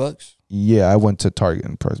 $20. Yeah, I went to Target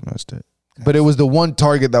and personalized it. Gotcha. But it was the one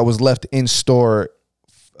Target that was left in store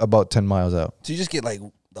about 10 miles out. So you just get like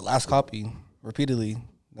the last copy repeatedly.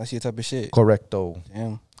 That's your type of shit. Correcto.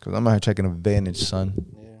 Damn. Because I'm out here checking Advantage, son.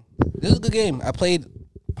 Yeah. This is a good game. I played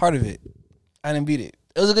part of it. I didn't beat it.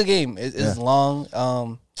 It was a good game. It's long.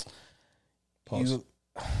 Pause.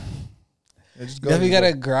 You definitely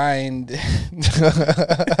gotta grind.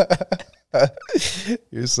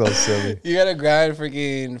 You're so silly. You gotta grind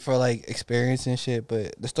for like experience and shit.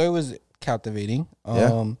 But the story was captivating.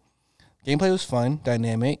 Gameplay was fun,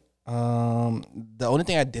 dynamic. The only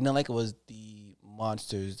thing I didn't like was the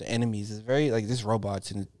monsters, the enemies. It's very like this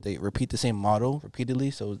robots and they repeat the same model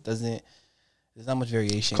repeatedly, so it doesn't. There's not much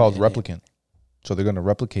variation. It's called replicant. So they're gonna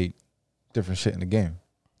replicate different shit in the game.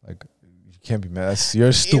 Like you can't be mad.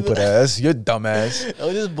 You're stupid ass. You're dumb ass. It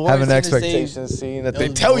was just boring. Having expectations, seeing that they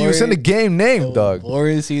tell you it's in the game name, dog.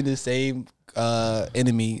 Boring seeing the same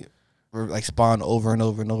enemy like spawn over and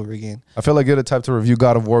over and over again. I feel like you're the type to review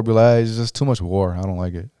God of War, be like, it's just too much war. I don't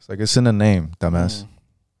like it. It's like it's in the name, dumbass.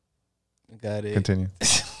 Got it. Continue.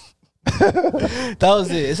 That was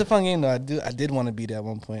it. It's a fun game though. I did want to beat it at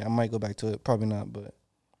one point. I might go back to it. Probably not, but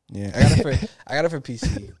yeah. I got it for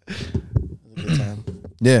PC. It was a good time.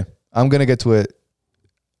 Yeah. I'm gonna get to it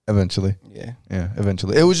eventually. Yeah. Yeah,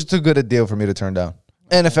 eventually. It was just too good a deal for me to turn down.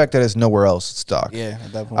 And the fact that it's nowhere else stock. Yeah,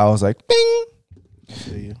 at that point. I was like, bing. I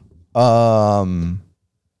feel you.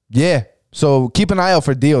 Yeah. So keep an eye out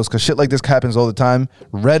for deals because shit like this happens all the time.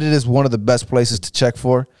 Reddit is one of the best places to check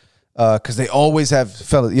for. Because they always have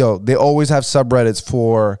subreddits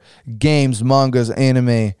for games, mangas,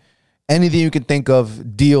 anime, anything you can think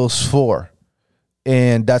of, deals for.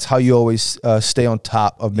 And that's how you always stay on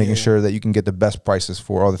top of making sure that you can get the best prices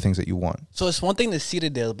for all the things that you want. So it's one thing to see the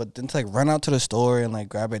deal, but then to like run out to the store and like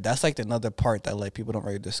grab it. That's like another part that like people don't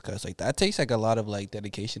really discuss. Like that takes like a lot of like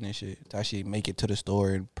dedication and shit to actually make it to the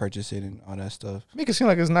store and purchase it and all that stuff. Make it seem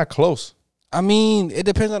like it's not close. I mean, it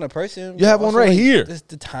depends on the person. You have one right here.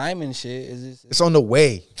 The time and shit it's on the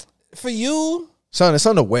way. For you, son. It's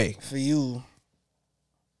on the way. For you,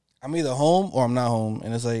 I'm either home or I'm not home,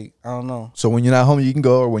 and it's like I don't know. So when you're not home, you can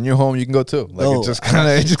go, or when you're home, you can go too. Like it just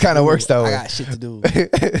kind of works that way. I got shit to do.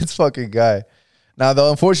 It's fucking guy. Now the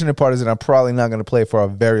unfortunate part is that I'm probably not gonna play for a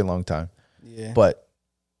very long time. Yeah, but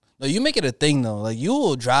no, you make it a thing though. Like you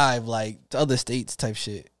will drive like to other states type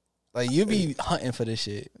shit. Like you be hunting for this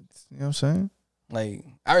shit. You know what I'm saying? Like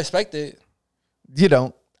I respect it. You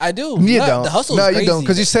don't. I do. You don't. The hustle. No, is crazy. you don't.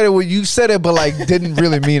 Because you said it. Well, you said it, but like didn't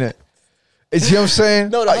really mean it. It's, you know what I'm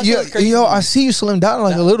saying? No, the hustle is crazy. Yo, I see you slim down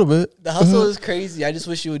like a little bit. The hustle is crazy. I just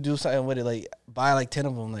wish you would do something with it. Like buy like 10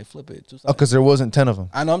 of them. Like flip it. Oh, because there wasn't 10 of them.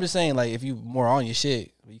 I know. I'm just saying. Like if you more on your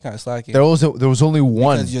shit, you kind of slacking. There was only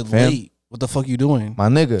one. Because you're fam. late. What the fuck you doing, my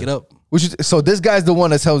nigga? Get up. So this guy's the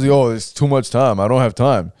one that tells you, "Oh, it's too much time. I don't have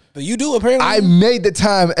time." But you do apparently. I made the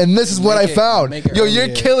time, and this is what I found. Yo,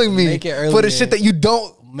 you're killing me for the shit that you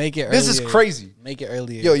don't. Make it earlier. This is crazy. Make it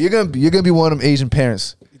earlier. Yo, you're gonna be one of them Asian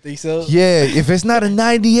parents. You think so? Yeah. If it's not a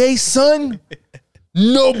 98, son,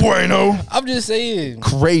 no bueno. I'm just saying.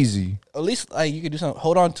 Crazy. At least like you could do something.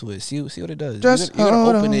 Hold on to it. See what it does. Just you're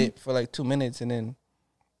gonna open it for like 2 minutes, and then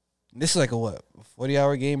this is like a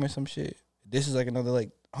 40-hour game or some shit. This is like another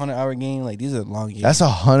like 100-hour game. Like these are long games. That's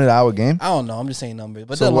 100-hour game. I don't know. I'm just saying numbers,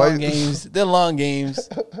 but So they're long games. They're long games.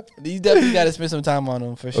 You definitely got to spend some time on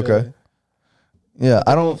them for sure. Okay. Yeah,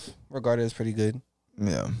 I don't. Regarded as pretty good.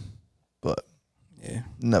 Yeah, but yeah.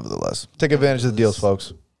 Nevertheless, take advantage of the deals,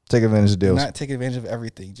 folks. Take advantage of the deals. Not take advantage of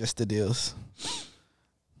everything, just the deals.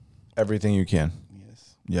 Everything you can.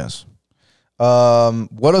 Yes. Yes.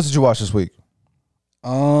 What else did you watch this week?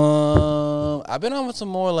 I've been on with some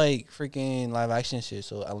more like freaking live action shit.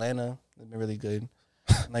 So Atlanta has been really good.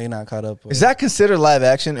 Now you're not caught up. Is that considered live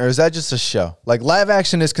action or is that just a show? Like live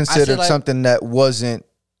action is considered something that wasn't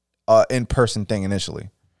in person thing initially.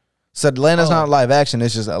 So Atlanta's not live action.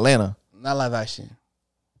 It's just Atlanta. Not live action.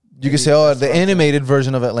 You can say, the animated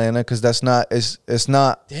version of Atlanta because that's not. It's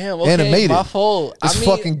not. Damn. Okay, animated. My fault.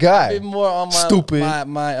 Fucking guy. I've been more on my stupid.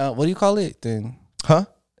 My what do you call it then? Huh?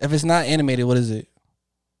 If it's not animated, what is it?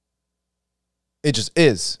 It just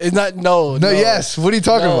is. It's not. No. Yes. What are you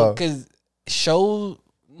talking about? Because show.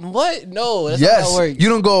 What? No. That's yes. not how it works. You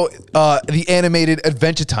don't go the animated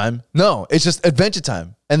Adventure Time. No, it's just Adventure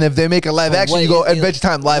Time. And if they make a live action, you go Adventure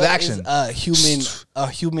Time live action. A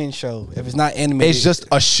human show. If it's not animated, it's just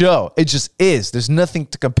a show. It just is. There's nothing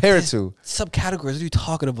to compare it to. Subcategories. What are you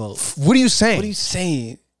talking about? What are you saying? What are you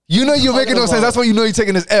saying? You know you're making no sense. That's why you know you're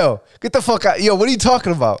taking this L. Get the fuck out. Yo, what are you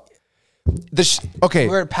talking about? Okay.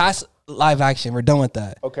 We're past live action. We're done with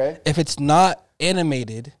that. Okay. If it's not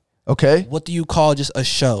animated, okay, what do you call just a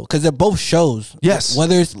show? Because they're both shows. Yes.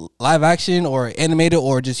 Whether it's live action or animated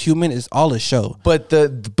or just human, it's all a show. But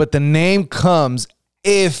the name comes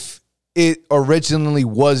if it originally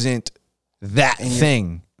wasn't that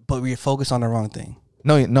thing. But we're focused on the wrong thing.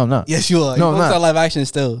 No, I'm not. Yes, you are. No, I'm not. On live action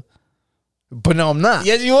still. But no, I'm not.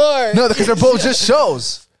 Yes, you are. No, because they're both just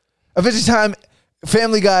shows. Adventure Time,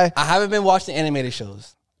 Family Guy. I haven't been watching animated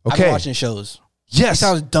shows. Okay. I've been watching shows. Yes. It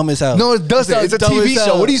sounds dumb as hell. No, it doesn't. It's a TV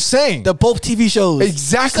show. What are you saying? They're both TV shows.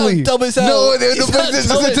 Exactly. Dumb as hell. No,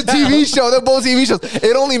 it's a TV show. They're both TV shows.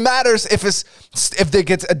 It only matters if they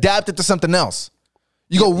get adapted to something else.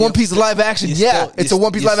 You go One Piece live action. It's a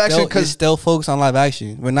One Piece live action because still focused on live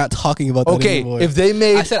action. We're not talking about that anymore. If they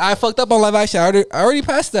made, I said I fucked up on live action. I already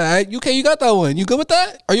passed that. You got that one. You good with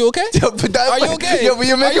that? Are you okay? Are you okay? Yo, but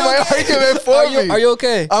you're making my argument for me. Are you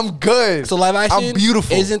okay? I'm good. So live action, I'm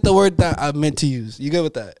beautiful. Isn't the word that I meant to use? You good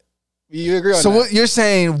with that? You agree on that? So what you're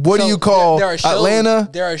saying? What do you call there are shows, Atlanta?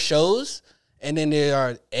 There are shows, and then there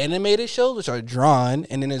are animated shows which are drawn,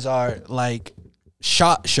 and then there's our like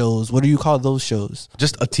shot shows. What do you call those shows?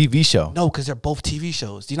 Just a TV show. No, because they're both TV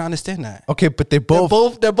shows. Do you not understand that? Okay, but they're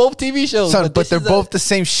both TV shows. Son, but they're both the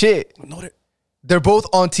same shit. No, they're both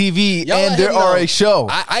on TV and there are a show.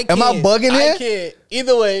 Am I bugging here? I can't.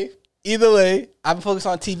 Either way, I'm focused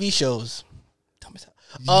on TV shows. Dumb as hell.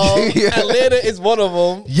 Atlanta is one of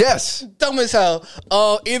them. Yes. Dumb as hell.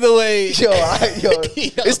 Either way. Yo,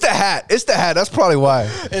 it's the hat. It's the hat. That's probably why.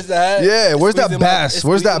 It's the hat? Yeah, where's that bass?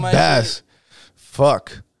 Where's that bass?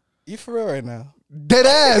 Fuck. You for real right now? Dead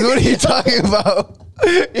ass. What are you talking about?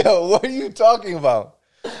 Yo, what are you talking about?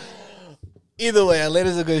 Either way,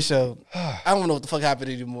 Atlanta's a good show. I don't know what the fuck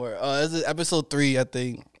happened anymore. This is episode 3, I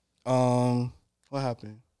think. What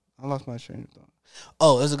happened? I lost my train of thought.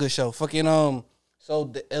 Oh, it was a good show. Fucking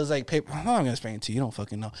so it was like paper. I'm not gonna explain it to you. You don't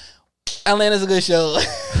fucking know. Atlanta's a good show.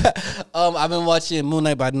 I've been watching Moon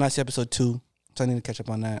Knight, but I did not see episode 2, so I need to catch up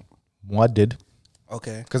on that. Well, I did.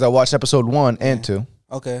 Okay. Because I watched episode 1 and 2.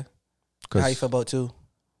 Okay. How you feel about 2?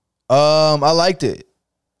 I liked it.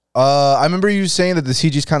 I remember you saying that the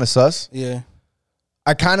CG's kind of sus. Yeah.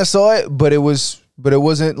 I kind of saw it, but it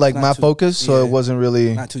wasn't like my focus, so it wasn't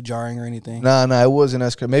really not too jarring or anything. Nah, it wasn't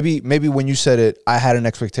as maybe when you said it, I had an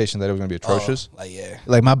expectation that it was gonna be atrocious.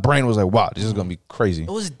 Like my brain was like, wow, this is gonna be crazy. It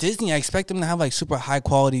was Disney. I expect them to have like super high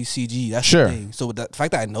quality CG. That's the thing. So the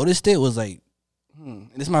fact that I noticed it was like,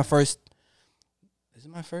 this is my first. Is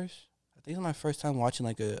it my first? I think it's my first time watching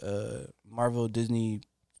like a Marvel Disney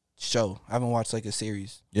show. I haven't watched like a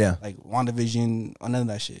series. Yeah. Like WandaVision or none of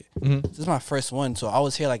that shit. Mm-hmm. This is my first one. So I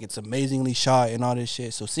was here like it's amazingly shot and all this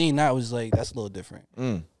shit. So seeing that was like, that's a little different.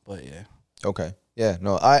 But yeah. Okay. Yeah.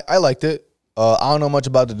 No, I liked it. I don't know much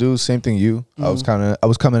about the dude. Same thing you. I was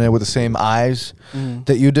coming in with the same eyes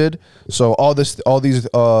that you did. So all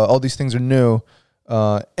these things are new.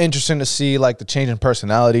 Interesting to see like the change in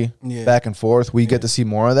personality back and forth. We get to see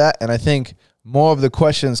more of that, and I think more of the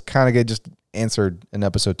questions kind of get just answered in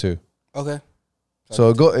episode 2. Okay. So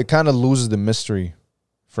it kind of loses the mystery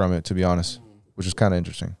from it, to be honest, which is kind of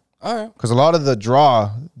interesting. All right. Because a lot of the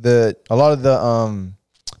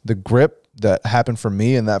grip that happened for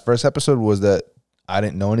me in that first episode was that I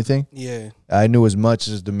didn't know anything. Yeah. I knew as much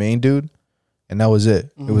as the main dude, and that was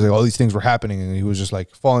it. It was like all these things were happening, and he was just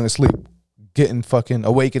like falling asleep, getting fucking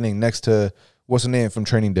awakening next to what's the name from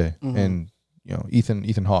Training Day, and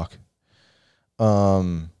Ethan Hawke.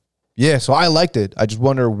 Yeah, so I liked it. I just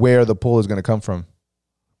wonder where the pull is going to come from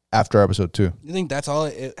after episode 2. You think that's all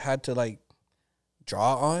it had to like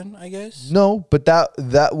draw on, I guess. No, but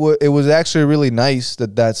it was actually really nice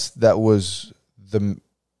that was the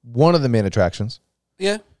one of the main attractions.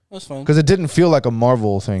 Yeah, that was fun. Because it didn't feel like a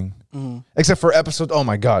Marvel thing. Except for episode, oh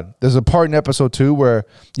my God. There's a part in episode 2 where,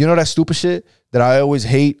 you know that stupid shit that I always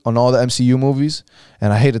hate on all the MCU movies?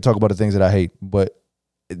 And I hate to talk about the things that I hate, but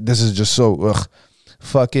this is just so, ugh.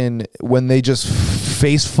 Fucking, when they just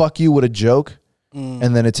face fuck you with a joke,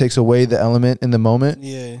 and then it takes away the element in the moment.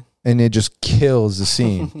 Yeah. And it just kills the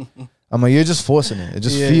scene. I'm like, you're just forcing it. It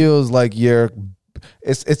just feels like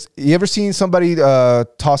it's you ever seen somebody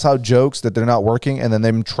toss out jokes that they're not working and then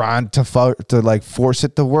them trying to like force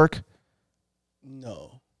it to work?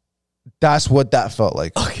 No. That's what that felt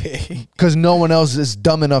like. Okay. Because no one else is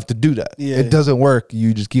dumb enough to do that. Yeah. It doesn't work.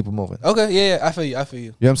 You just keep it moving. Okay. Yeah. I feel you. You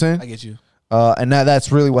know what I'm saying? I get you. And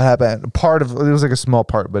that's really what happened. Part of it was like a small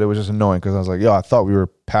part, but it was just annoying because I was like, yo, I thought we were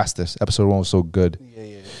past this. Episode 1 was so good.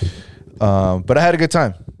 Yeah. But I had a good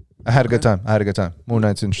time. Moon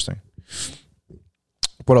Knight's interesting.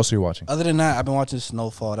 What else are you watching? Other than that, I've been watching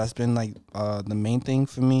Snowfall. That's been like the main thing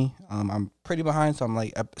for me. I'm pretty behind, so I'm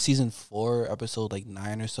like season 4, episode like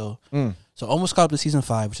 9 or so. So almost caught up to season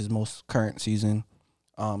 5, which is most current season.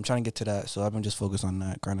 I'm trying to get to that, so I've been just focused on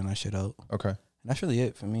that, grinding that shit out. Okay, and that's really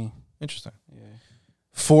it for me. Interesting. Yeah.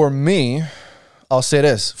 For me, I'll say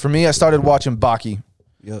this. For me, I started watching Baki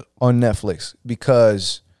on Netflix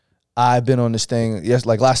because I've been on this thing. Yes,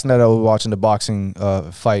 like last night I was watching the boxing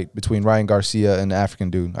fight between Ryan Garcia and the African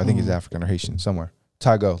dude. I think he's African or Haitian somewhere.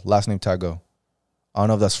 Tago, last name Tago. I don't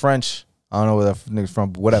know if that's French. I don't know where that nigga's from,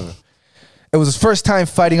 but whatever. It was his first time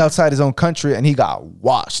fighting outside his own country, and he got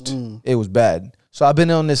washed. It was bad. So I've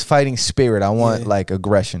been on this fighting spirit. I want like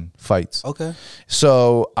aggression fights. Okay.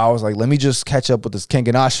 So I was like, let me just catch up with this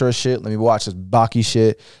Kengan Ashura shit. Let me watch this Baki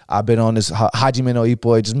shit. I've been on this Hajime no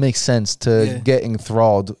Ippo. It just makes sense to get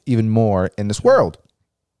enthralled even more in this world.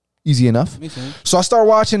 Easy enough. So I start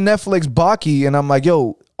watching Netflix Baki, and I'm like,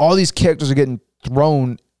 yo, all these characters are getting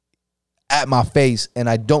thrown at my face, and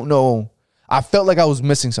I don't know. I felt like I was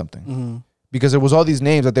missing something because there was all these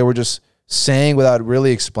names that they were just saying without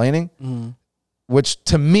really explaining. Which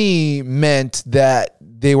to me meant that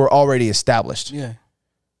they were already established. Yeah.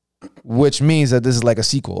 Which means that this is like a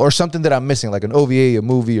sequel or something that I'm missing, like an OVA, a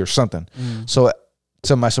movie or something. So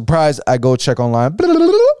to my surprise, I go check online.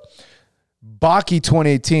 Baki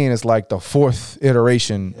 2018 is like the 4th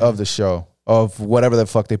iteration of the show, of whatever the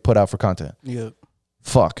fuck they put out for content. Yep.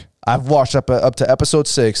 Fuck. I've watched up to episode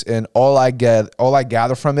 6, and all I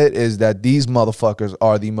gather from it is that these motherfuckers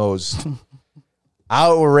are the most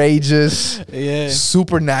outrageous,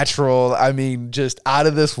 supernatural, I mean, just out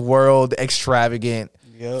of this world, extravagant,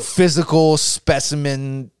 physical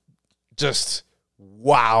specimen, just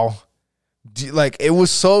wow. Like, it was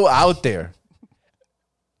so out there.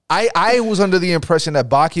 I was under the impression that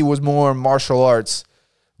Baki was more martial arts,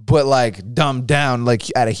 but like dumbed down, like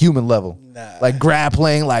at a human level. Like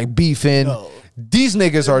grappling, like beefing. No. These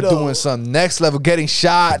niggas are doing some next level, getting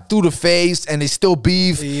shot through the face, and they still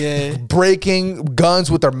beef, breaking guns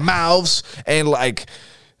with their mouths, and like,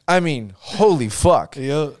 I mean, holy fuck.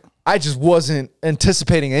 I just wasn't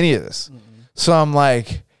anticipating any of this. So I'm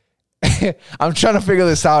like, I'm trying to figure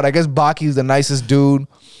this out. I guess Baki's the nicest dude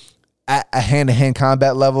at a hand-to-hand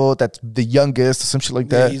combat level. That's the youngest, or some shit like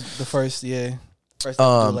that. He's the first, first to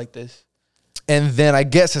do like this. And then I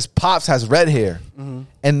guess his pops has red hair.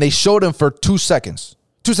 And they showed him for 2 seconds.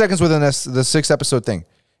 2 seconds within the 6th episode thing.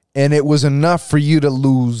 And it was enough for you to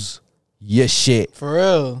lose your shit. For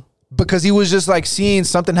real. Because he was just like seeing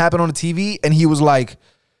something happen on the TV, and he was like,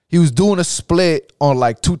 he was doing a split on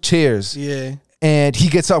like 2 chairs. Yeah. And he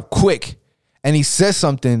gets up quick and he says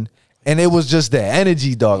something. And it was just the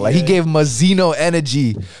energy, dog. Like, he gave him a Xeno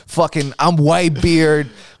energy. Fucking, I'm white beard.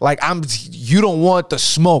 Like, you don't want the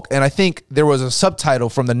smoke. And I think there was a subtitle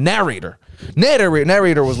from the narrator.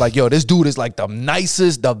 Narrator was like, yo, this dude is like the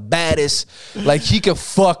nicest, the baddest. Like, he could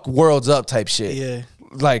fuck worlds up type shit. Yeah.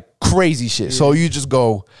 Like, crazy shit. So you just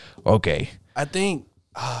go, okay. I think,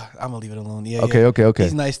 I'm going to leave it alone. Yeah. Okay.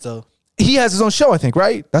 He's nice, though. He has his own show, I think,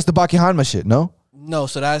 right? That's the Baki Hanma shit, no? No,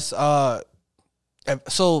 so that's,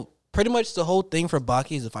 pretty much the whole thing for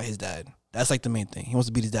Baki is to fight his dad. That's like the main thing. He wants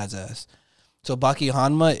to beat his dad's ass. So Baki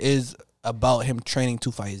Hanma is about him training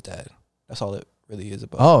to fight his dad. That's all it really is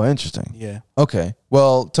about. Oh, interesting. Yeah. Okay.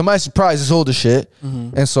 Well, to my surprise, it's old as shit.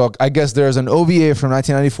 And so I guess there's an OVA from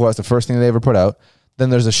 1994. That's the first thing they ever put out. Then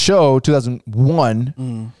there's a show,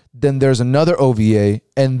 2001. Then there's another OVA.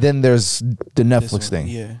 And then there's the Netflix thing.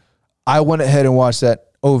 Yeah. I went ahead and watched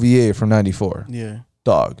that OVA from 94. Yeah.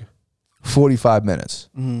 Dog. 45 minutes.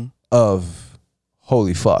 Of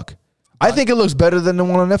holy fuck. I think it looks better than the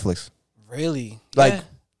one on Netflix. Really? Like, yeah.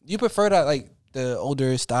 You prefer that, like the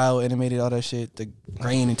older style, animated, all that shit, the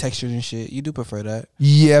grain and textures and shit. You do prefer that?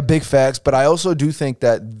 Yeah, big facts. But I also do think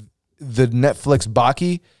that the Netflix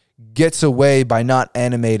Baki gets away by not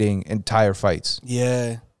animating entire fights.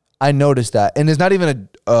 Yeah, I noticed that, and it's not even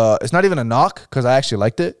a knock because I actually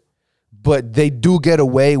liked it, but they do get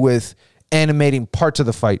away with animating parts of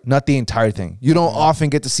the fight, not the entire thing. You don't often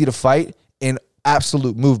get to see the fight in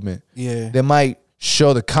absolute movement. Yeah, they might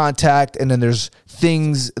show the contact, and then there's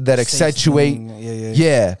things that accentuate.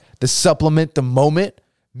 Yeah, to supplement the moment.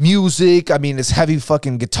 Music. I mean, it's heavy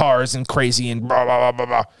fucking guitars and crazy and blah blah blah blah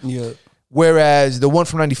blah. Yeah. Whereas the one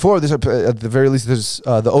from '94, there's at the very least there's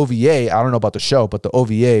the OVA. I don't know about the show, but the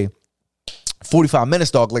OVA, 45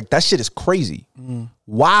 minutes, dog. Like that shit is crazy,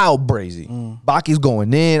 wild, brazy. Baki's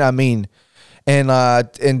going in. I mean, and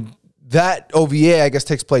that OVA I guess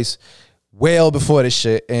takes place well before this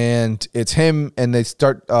shit, and it's him, and they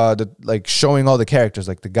start like showing all the characters,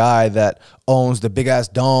 like the guy that owns the big ass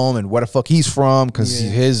dome and where the fuck he's from, because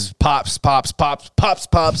his pops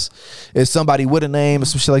is somebody with a name or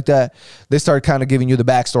some shit like that. They start kind of giving you the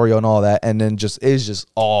backstory on all that, and then it's just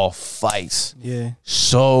all fights. Yeah,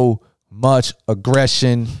 so much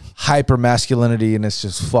aggression, hyper masculinity, and it's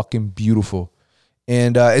just fucking beautiful,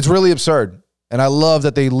 and it's really absurd. And I love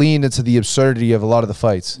that they leaned into the absurdity of a lot of the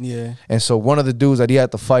fights. Yeah. And so one of the dudes that he had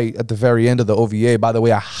to fight at the very end of the OVA, by the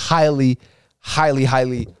way, I highly, highly,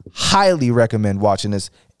 highly, highly recommend watching this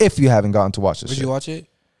if you haven't gotten to watch this. Did you watch it?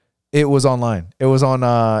 It was online. It was on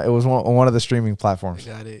on one of the streaming platforms.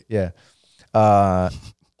 I got it. Yeah.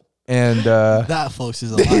 And that, folks,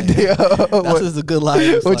 is a lie. That's just a good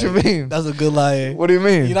lie. What you mean? That's a good lie. What do you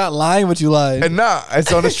mean? You're not lying, but you lied. And nah,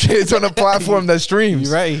 it's on it's on a platform that streams.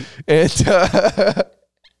 You're right. And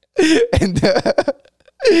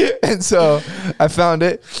so I found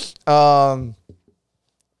it.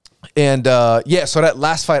 Yeah, so that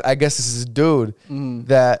last fight, I guess this is a dude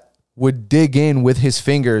that would dig in with his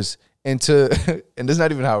fingers into, and this is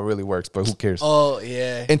not even how it really works, but who cares? Oh,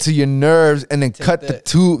 yeah. Into your nerves, and then cut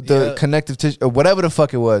the connective tissue, or whatever the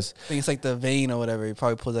fuck it was. I think it's like the vein or whatever. He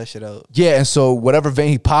probably pulls that shit out. Yeah, and so whatever vein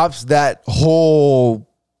he pops, that whole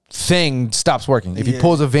thing stops working. If he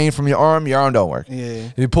pulls a vein from your arm don't work. Yeah.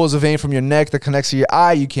 If he pulls a vein from your neck that connects to your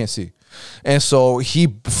eye, you can't see. And so he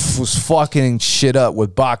was fucking shit up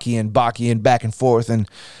with Baki and back and forth. And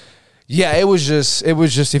yeah, it was just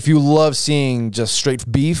if you love seeing just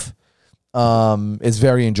straight beef, it's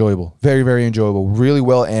very enjoyable. Very, very enjoyable. Really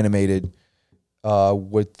well animated.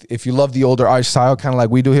 If you love the older art style, kind of like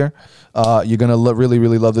we do here, you're gonna really,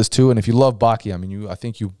 really love this too. And if you love Baki, I mean, I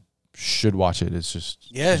think you should watch it. It's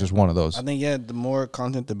just one of those. I think the more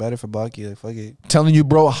content, the better for Baki. Like, fuck it. Telling you,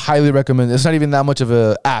 bro, highly recommend. It's not even that much of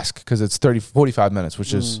a ask because it's 45 minutes,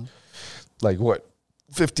 which is like what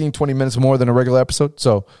 15, 20 minutes more than a regular episode.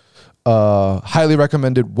 So highly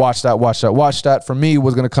recommended. Watch that. For me,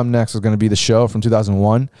 what's going to come next is going to be the show from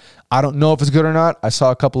 2001. I don't know if it's good or not. I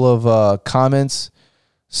saw a couple of comments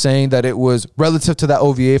saying that it was relative to that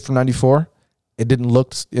OVA from 94. It didn't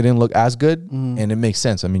look as good, and it makes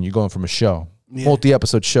sense. I mean, you're going from a show,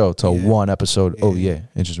 multi-episode show, to one episode OVA.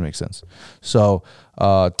 It just makes sense. So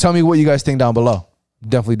tell me what you guys think down below.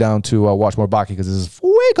 Definitely down to watch more Baki because this is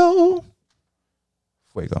fuego.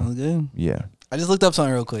 Sounds good. Yeah. I just looked up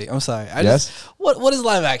something real quick. I'm sorry. What is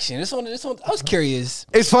live action? This one. I was curious.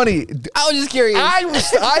 It's funny. I was just curious. I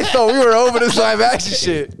thought we were over this live action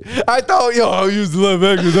shit. I thought, I'll use the live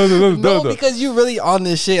action. No, because you really on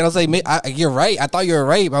this shit. And I was like, you're right. I thought you were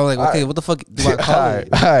right. But I was like, okay, what the fuck do I call it?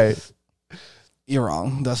 All right. You're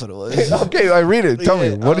wrong. That's what it was. Okay, I read it. Tell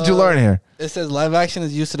me, what did you learn here? It says live action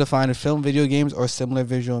is used to define a film, video games, or similar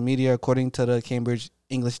visual media. According to the Cambridge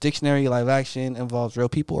English Dictionary, live action involves real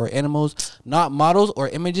people or animals, not models or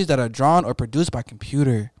images that are drawn or produced by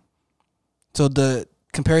computer. So the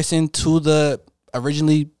comparison to the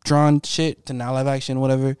originally drawn shit to now live action,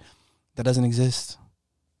 whatever, that doesn't exist.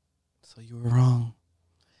 So you were wrong,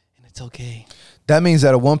 and it's okay. That means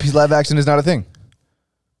that a One Piece live action is not a thing.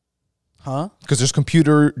 Huh? Because there's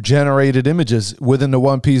computer generated images within the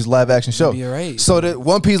One Piece live action show. You're right. So the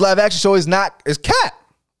One Piece live action show is cat.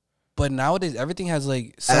 But nowadays everything has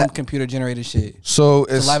like some computer generated shit. So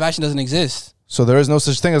live action doesn't exist. So there is no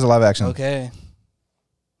such thing as a live action. Okay.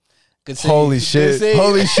 Good save. Holy shit.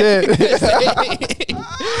 Holy shit. You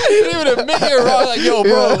didn't even admit you're wrong. Like, yo,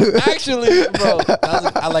 bro. Actually, bro.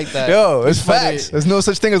 I like that. Yo, it's facts. There's no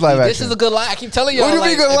such thing as live action. This is a good lie. I keep telling you. What do you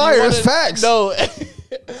mean good liar? It's facts. No.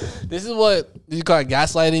 This is what you call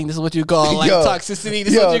gaslighting. This is what you call like toxicity.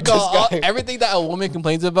 This is what you call everything that a woman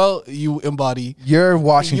complains about. You embody. You're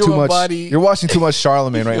watching too much. You're watching too much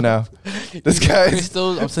Charlemagne right now. This guy.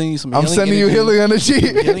 Crystals. I'm sending you some. I'm sending you healing energy.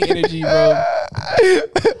 Healing energy, bro.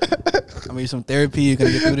 I mean, some therapy. You're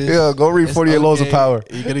gonna get through this. Yeah, go read 48 Laws of Power.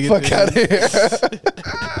 You're gonna get fuck out of here.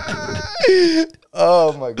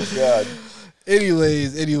 Oh my god.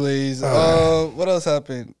 Anyways, what else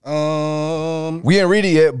happened? We ain't read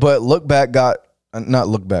it yet, but Look Back got not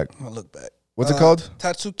Look Back. Look Back. What's it called?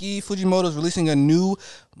 Tatsuki Fujimoto is releasing a new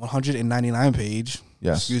 199 page.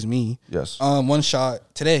 Yes. Excuse me. Yes. One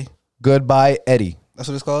shot today. Goodbye, Eddie. That's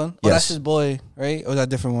what it's called. Oh, yes. That's his boy, right? Or was that a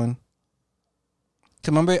different one?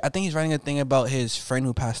 Remember, I think he's writing a thing about his friend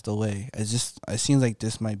who passed away. It seems like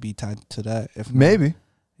this might be tied to that. If maybe.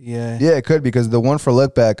 Yeah. Yeah, it could, because the one for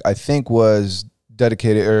Look Back, I think, was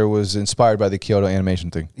dedicated or was inspired by the Kyoto animation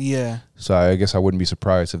thing. Yeah. So I guess I wouldn't be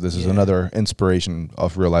surprised if this is another inspiration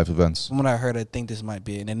of real life events. From what I heard, I think this might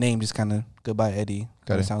be it. And the name just kind of Goodbye Eddie.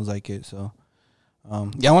 Kind of sounds like it. So,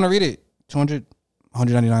 yeah, I want to read it.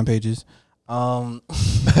 199 pages.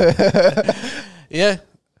 Yeah,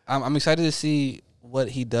 I'm excited to see what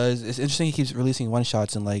he does. It's interesting he keeps releasing one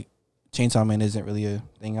shots, and like Chainsaw Man isn't really a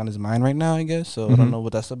thing on his mind right now, I guess. So I don't know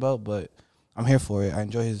what that's about, but I'm here for it. I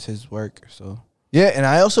enjoy his work. So yeah, and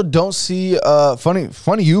I also don't see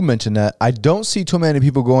funny you mentioned that. I don't see too many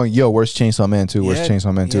people going, yo, where's Chainsaw Man 2? Where's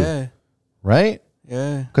Chainsaw Man 2? Yeah. Right?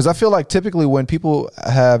 Yeah. Because I feel like typically when people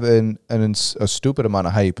have a stupid amount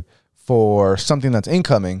of hype for something that's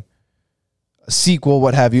incoming, a sequel,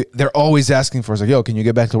 what have you, they're always asking for, it's like, yo, can you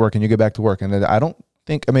get back to work? Can you get back to work? And then I don't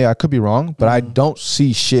think, I mean, I could be wrong, but I don't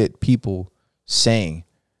see shit people saying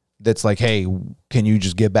that's like, hey, can you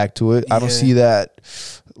just get back to it? I don't see that,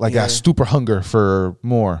 like that super hunger for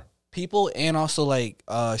more. People and also like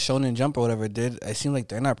Shonen Jump or whatever did. It seemed like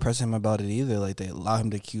they're not pressing him about it either. Like they allow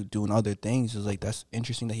him to keep doing other things. It's like that's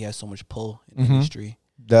interesting that he has so much pull in the industry.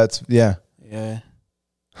 That's yeah.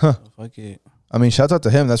 Huh. So fuck it. I mean, shout out to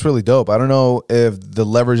him. That's really dope. I don't know if the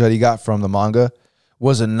leverage that he got from the manga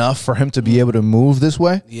was enough for him to be able to move this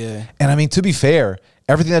way. Yeah. And I mean, to be fair,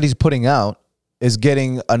 everything that he's putting out is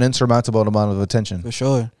getting an insurmountable amount of attention. For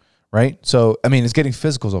sure. Right? So, I mean, it's getting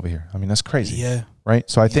physicals over here. I mean, that's crazy. Yeah. Right?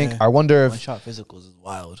 So I think, I wonder if... One-shot physicals is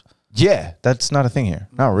wild. Yeah, that's not a thing here.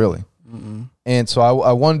 Not really. And so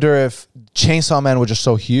I wonder if Chainsaw Man was just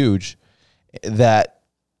so huge that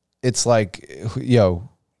it's like, yo,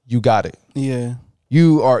 you got it. Yeah.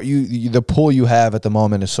 The pull you have at the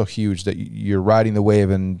moment is so huge that you're riding the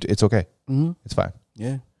wave and it's okay. It's fine.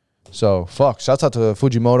 Yeah. So, shouts out to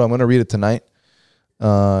Fujimoto. I'm going to read it tonight.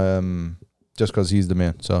 Just because he's the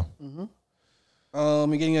man. So,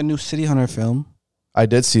 we're getting a new City Hunter film. I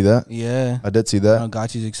did see that. Yeah, I did see that.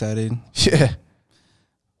 Gachi's excited. Yeah,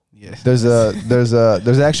 yeah.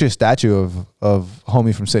 There's actually a statue of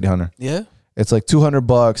homie from City Hunter. Yeah, it's like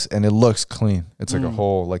 $200 and it looks clean. It's like a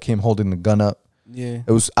whole, like him holding the gun up. Yeah,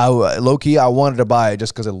 it was low key. I wanted to buy it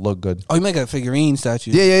just because it looked good. Oh, you make a figurine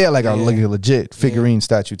statue? Yeah, like a legit figurine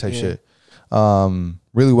statue type shit.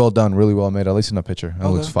 Really well done, really well made. At least in the picture, it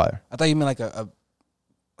looks fire. I thought you meant like a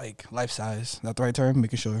life size. Is that the right term?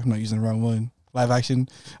 Making sure I'm not using the wrong one. Live action.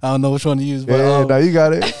 I don't know which one to use. But, no, you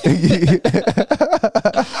got it.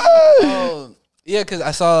 Yeah, because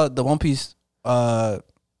I saw the One Piece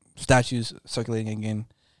statues circulating again,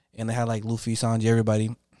 and they had like Luffy, Sanji,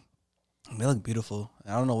 everybody. They look beautiful.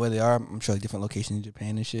 I don't know where they are. I'm sure like different locations in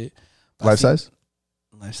Japan and shit. Life size.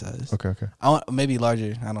 Life size. Okay. I want maybe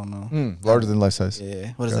larger. I don't know. Larger than life size.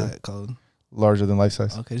 Yeah. What is that called? Larger than life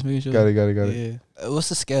size. Okay, just making sure. Got it. Yeah. What's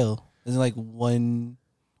the scale? Is it like 1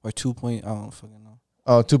 or 2 point? I don't fucking know.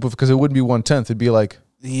 Oh, 2, because it wouldn't be 1/10. It'd be like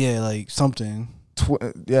like something.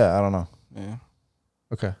 Yeah, I don't know. Yeah.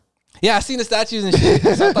 Okay. Yeah, I seen the statues and shit.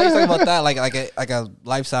 So I thought you were talking about that, like a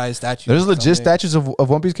life size statue. There's legit statues of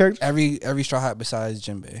One Piece characters. Every Straw Hat besides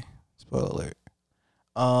Jinbei. Spoiler alert.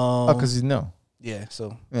 Because Yeah.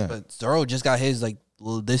 So, yeah. But Zoro just got his like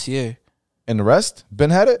this year. And the rest, Ben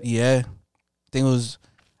had it. Yeah, I think it was.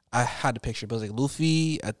 I had the picture, but it was like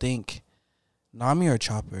Luffy, I think, Nami or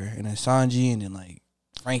Chopper, and then Sanji, and then like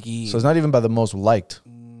Frankie. So it's not even by the most liked.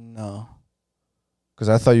 No. Because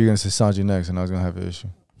I thought you were gonna say Sanji next, and I was gonna have an issue.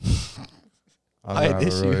 I had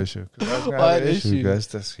a real issue. Why an issue? I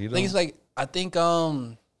think it's like I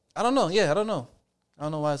don't know. Yeah, I don't know. I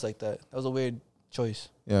don't know why it's like that. That was a weird choice.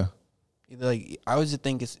 Yeah. Either like I always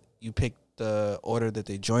think it's you pick the order that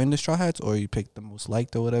they joined the Straw Hats, or you pick the most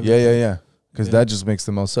liked or whatever. Yeah. Because that just makes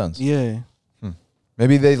the most sense. Yeah.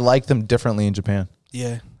 Maybe they like them differently in Japan.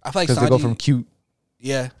 Yeah, I feel like because they go from cute.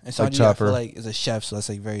 Yeah, and Sanji, like I feel like is a chef, so that's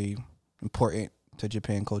like very important to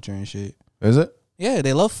Japan culture and shit. Is it? Yeah,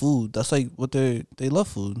 they love food. That's like what they love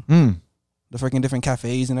food. Mm. The freaking different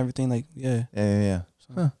cafes and everything. Like, yeah. Yeah.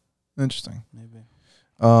 So, Huh. Interesting. maybe.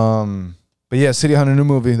 But yeah, City Hunter new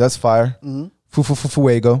movie. That's fire. Mm-hmm.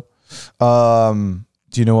 Fuego.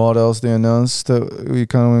 Do you know what else they announced that we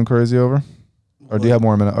kind of went crazy over? Or do you have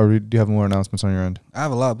more? Or do you have more announcements on your end? I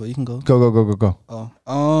have a lot, but you can go. Go.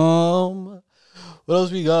 Oh. What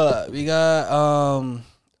else we got? We got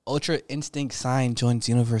Ultra Instinct Sign joins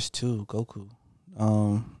Universe 2, Goku.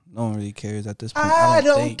 No one really cares at this point. I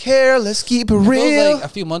don't care. Let's keep it real. Like a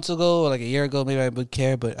few months ago or like a year ago, maybe I would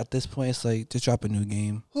care, but at this point, it's like just drop a new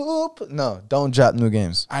game. No, don't drop new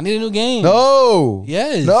games. I need a new game. No.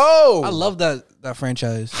 Yes. No. I love that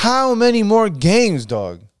franchise. How many more games,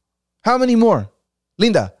 dog? How many more?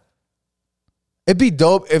 Linda. It'd be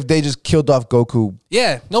dope if they just killed off Goku.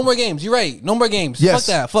 Yeah, no more games. You're right. No more games. Yes. Fuck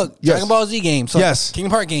that. Fuck Yes. Dragon Ball Z games. Fuck Yes. Kingdom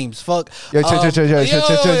Hearts games. Fuck. Yo,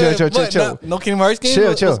 chill. No Kingdom Hearts games. Chill.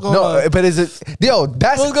 What's going No, on? but is it? Yo,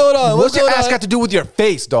 that's What's going on? What's your ass got to do with your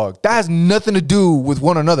face, dog? That has nothing to do with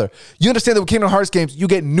one another. You understand that with Kingdom Hearts games, you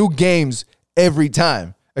get new games every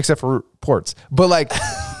time, except for ports. But like,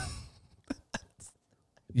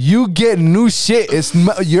 you get new shit.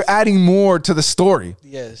 You're adding more to the story.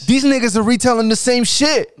 Yes. These niggas are retelling the same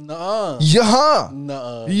shit. Nuh-uh. Yeah.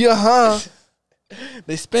 Nuh-uh. Yeah.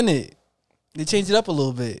 They spin it. They change it up a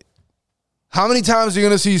little bit. How many times are you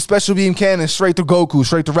gonna see special beam cannon straight to Goku,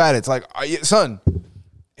 straight to Raditz? Like, son.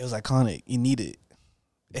 It was iconic. You need it.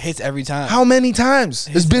 It hits every time. How many times?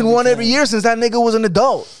 It's been one every year since that nigga was an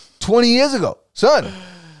adult. 20 years ago. Son.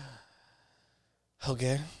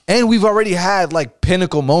 Okay. And we've already had like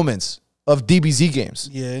pinnacle moments of DBZ games.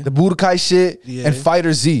 Yeah. The Budokai shit Yeah. and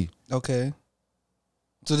Fighter Z. Okay.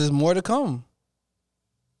 So there's more to come.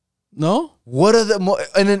 No? What are the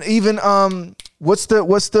and then even what's the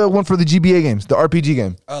one for the GBA games? The RPG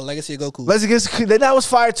game. Legacy of Goku. That was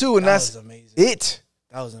fire too, and That that's was amazing. it.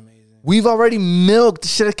 That was amazing. We've already milked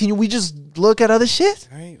shit. Can we just look at other shit?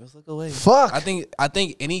 All right, let's look away. Fuck. I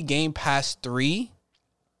think any game past 3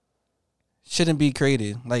 shouldn't be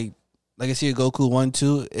created. Like Legacy of Goku 1,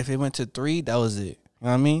 2. If it went to 3, that was it. You know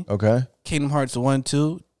what I mean? Okay. Kingdom Hearts 1,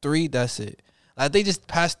 2, 3, that's it. Like they just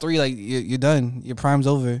past 3, like you're done. Your prime's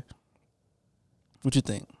over. What you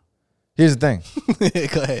think? Here's the thing.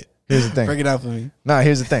 Go ahead. Here's the thing. Break it out for me. Nah,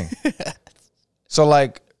 here's the thing. So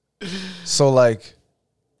like,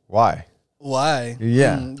 why? Why?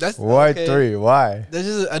 Yeah. That's why okay. 3? Why? This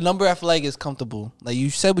is a number I feel like is comfortable. Like you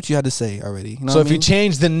said what you had to say already. You know So what if I you mean?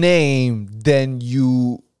 change the name, then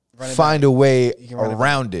you Run it find back. a way You can run it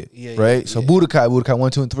around it, Yeah, right? yeah, So yeah. Budokai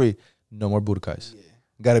 1, 2, and 3, no more Budokais. Yeah.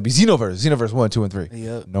 Got to be Xenoverse 1, 2, and 3.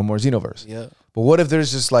 Yep. No more Xenoverse. Yep. But what if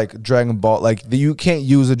there's just like Dragon Ball, like you can't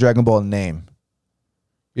use a Dragon Ball name?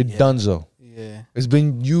 You're Yeah. donezo. Yeah. It's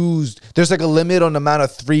been used. There's like a limit on the amount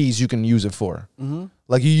of 3s you can use it for. Mm-hmm.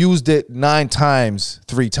 Like you used it 9 times,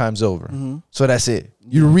 3 times over. Mm-hmm. So that's it.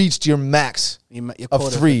 You reached your max Your of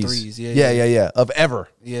quota for 3s. Yeah. Of ever.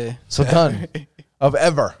 Yeah. So done. Of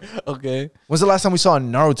ever. Okay. When's the last time we saw a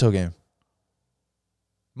Naruto game?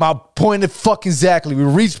 My point is fucking exactly. We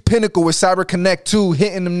reached pinnacle with Cyber Connect 2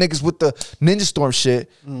 hitting them niggas with the Ninja Storm shit,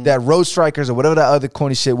 that Road Strikers or whatever that other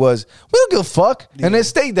corny shit was. We don't give a fuck. And it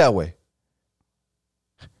stayed that way.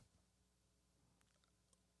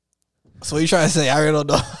 So what you trying to say? I really don't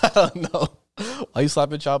know. I don't know. Why you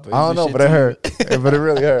slapping Chopper? I don't know, but it hurt. But it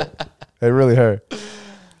really hurt. It really hurt.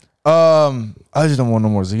 I just don't want no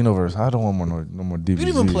more Xenoverse. I don't want no more DBZ. You didn't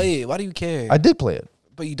even play it. Why do you care? I did play it,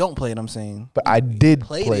 But you don't play it, I'm saying. but I did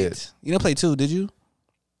Played play it. it. You didn't play 2, did you?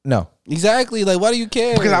 No, Exactly. Like, why do you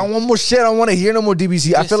care? because I want more shit. I want to hear no more DBZ.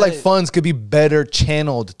 I Just feel like said- funds could be better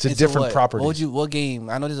channeled to Into different what? properties. What game?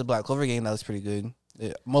 I know there's a Black Clover game that was pretty good.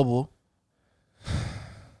 Yeah, mobile.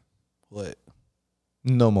 What?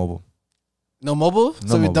 No mobile. No mobile? No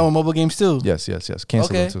So we're mobile. done with mobile games too? Yes. Cancel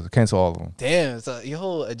Okay. them too. Cancel all of them. Damn. So your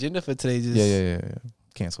whole agenda for today just Yeah.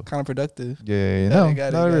 Cancel. kind of productive. Yeah. Got No, it, got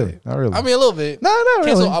it, not got really. it. Not really. I mean, a little bit. no, not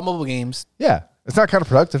Cancel really. all mobile games. Yeah, it's not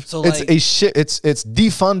counterproductive. So, it's like- a shit. It's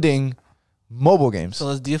defunding mobile games. So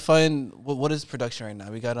let's define what is production right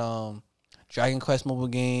now. We got Dragon Quest mobile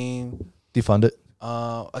game, Defund it.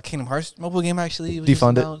 a Kingdom Hearts mobile game actually. Was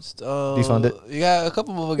Defund it. announced. Defund it. You got a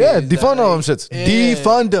couple mobile Yeah, games. defund that, all them like- shits. Yeah.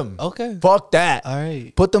 Defund them. Okay. Fuck that. All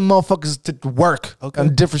right. Put them motherfuckers to work Okay.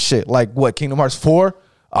 on different shit. Like what? Kingdom Hearts 4?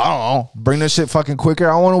 I don't know. Bring that shit fucking quicker.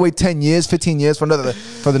 I want to wait 10 years, 15 years for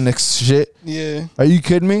the next shit. Yeah. Are you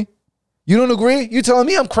kidding me? You don't agree? You telling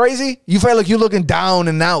me I'm crazy? You feel like you're looking down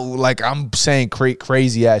and out like I'm saying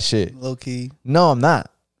crazy ass shit. Low key. No, I'm not.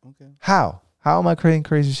 Okay. How? How am I creating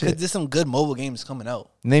crazy Cause shit? there's some good mobile games coming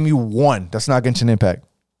out. Name you one that's not Genshin Impact.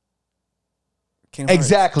 Kingdom Hearts.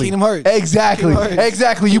 Exactly. Kingdom Hearts. Exactly. Kingdom Hearts.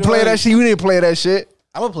 Exactly. You Kingdom play that Hearts. shit. You didn't play that shit.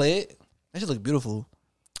 I'm gonna play it. That shit look beautiful.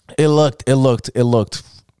 It looked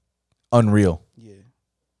unreal. Yeah.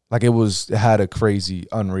 Like it had a crazy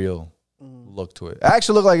unreal look to it. It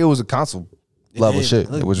actually looked like it was a console level shit.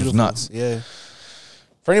 It was just nuts. Yeah.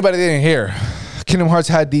 For anybody that didn't hear, Kingdom Hearts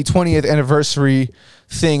had the 20th anniversary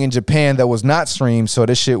thing in Japan that was not streamed, so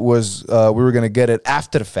this shit was we were gonna get it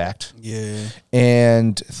after the fact. Yeah.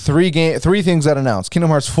 And three things that announced: Kingdom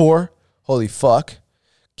Hearts 4, holy fuck,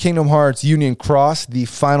 Kingdom Hearts Union Cross, the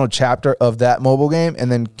final chapter of that mobile game,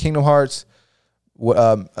 and then Kingdom Hearts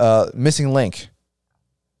Missing Link,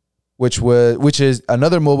 which is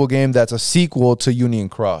another mobile game that's a sequel to Union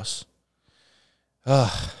Cross.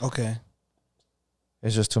 Okay.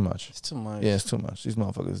 It's just too much. It's too much. Yeah, it's too much. These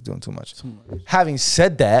motherfuckers are doing too much. Too much. Having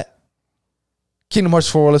said that, Kingdom Hearts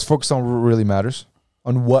 4, let's focus on what really matters.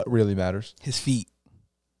 On what really matters. His feet.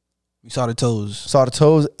 We saw the toes. Saw the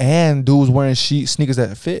toes, and dude was wearing sneakers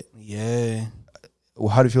that fit. Yeah. Well,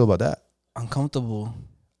 how do you feel about that? Uncomfortable.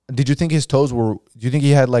 Did you think his toes were, do you think he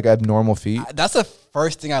had like abnormal feet? That's the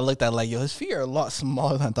first thing I looked at. Like, yo, his feet are a lot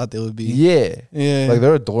smaller than I thought they would be. Yeah. Yeah. Like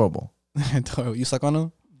they're adorable. You suck on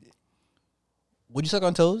them? Would you suck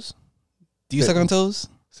on toes? Do you suck on toes?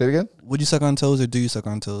 Say it again? Would you suck on toes or do you suck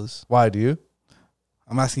on toes? Why do you?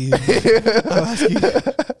 I'm asking you. I'm asking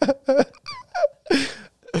you.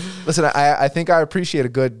 Listen, I think I appreciate a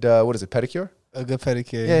good, what is it, pedicure? A good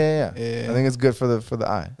pedicure. Yeah. Yeah. I think it's good for the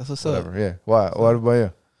eye. That's what's Whatever. up. Yeah. Why? What about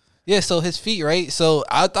you? Yeah, so his feet, right? So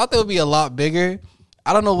I thought they would be a lot bigger.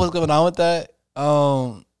 I don't know what's going on with that.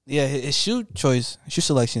 Yeah, his shoe choice, shoe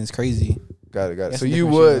selection is crazy. Got it. That's So a you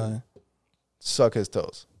different shoe would line. suck his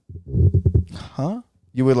toes. Huh?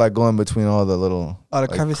 You would like go in between all the little All the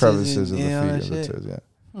like, crevices of and- the yeah, all that feet of the shit. toes.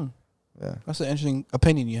 Yeah. Yeah. That's an interesting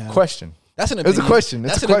opinion you have. Question. That's an It's opinion. a question.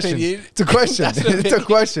 It's That's a an question. opinion. It's a question. That's an It's a opinion.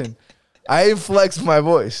 question. I ain't flexed my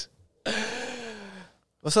voice.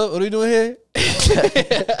 What's up? What are we doing here?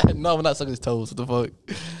 No, I'm not sucking his toes. What the fuck?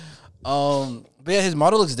 But yeah, his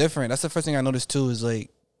model looks different. That's the first thing I noticed too. Is like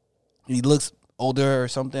he looks older or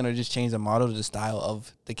something, or just change the model to the style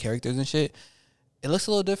of the characters and shit. It looks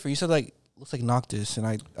a little different. You said like looks like Noctis, and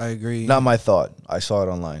I agree. Not my thought. I saw it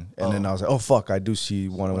online, and then Oh. I was like, "Oh fuck, I do see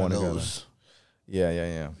one and one of together." those.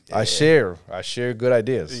 Yeah. I share good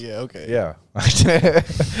ideas. Yeah. Okay. Yeah.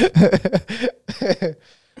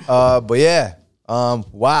 But yeah.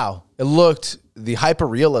 Wow. It looked, the hyper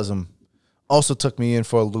realism also took me in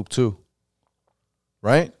for a loop too.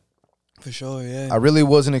 Right? For sure. Yeah. I really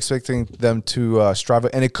wasn't expecting them to strive,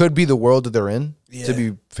 and it could be the world that they're in. Yeah. To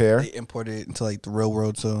be fair, They imported it into like the real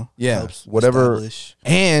world, so Yeah, helps whatever. establish.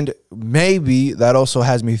 and maybe that also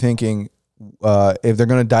has me thinking if they're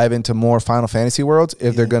gonna dive into more Final Fantasy worlds,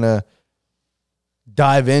 if they're gonna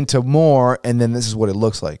dive into more, and then this is what it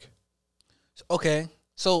looks like. Okay.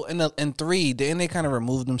 So in 3, didn't they kind of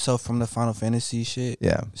remove themselves from the Final Fantasy shit?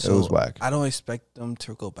 Yeah, So it was whack. I don't expect them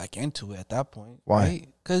to go back into it at that point. Why?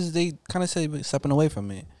 Because they kind of said we're stepping away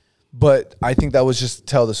from it. But I think that was just to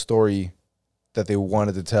tell the story that they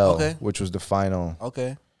wanted to tell, Okay. which was the final.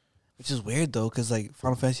 Okay. Which is weird though, because like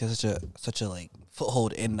Final Fantasy has such a like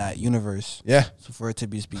foothold in that universe. Yeah, So for it to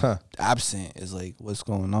be absent is like what's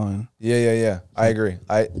going on. yeah. I agree.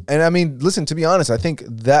 I mean, listen. To be honest, I think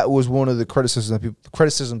that was one of the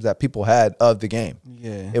criticisms that people had of the game.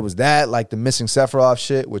 Yeah. It was that, like the missing Sephiroth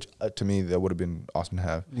shit, which to me that would have been awesome to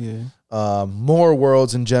have. Yeah. More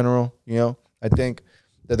worlds in general. You know, I think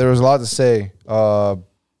that there was a lot to say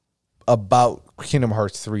about Kingdom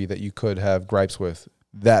Hearts 3 that you could have gripes with,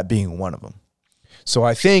 that being one of them. So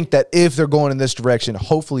I think that if they're going in this direction,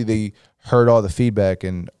 hopefully they heard all the feedback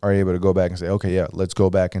and are able to go back and say, okay, yeah, let's go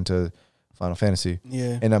back into Final Fantasy.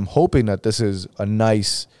 Yeah. And I'm hoping that this is a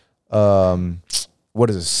nice,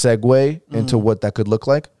 segue into what that could look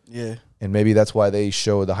like. Yeah. And maybe that's why they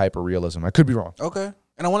show the hyper realism. I could be wrong. Okay.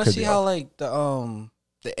 And I want to Could see be how off. like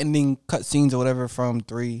the ending cutscenes or whatever from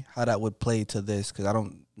 3, how that would play to this, because I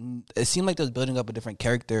don't. It seemed like they was building up a different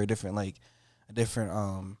character, a different You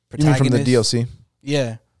protagonist. mean from the DLC?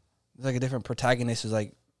 Yeah, it's like a different protagonist is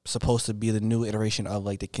like supposed to be the new iteration of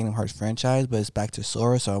like the Kingdom Hearts franchise, but it's back to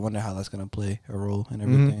Sora. So I wonder how that's gonna play a role and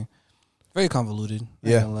everything. Very convoluted.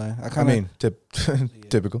 Yeah. Not gonna lie. I mean,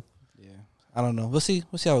 typical. Yeah. I don't know. We'll see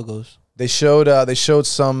how it goes. They showed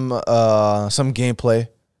some gameplay,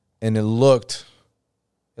 and it looked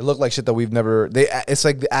like shit that we've never. It's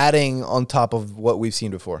like adding on top of what we've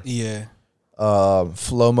seen before. Yeah.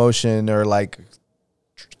 Flow motion or like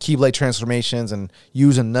keyblade transformations and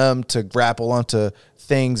using them to grapple onto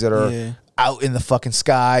things that are. Yeah. out in the fucking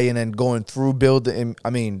sky and then going through building. I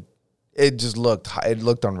mean, it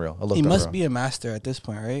looked unreal. He must be a master at this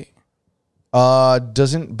point, right?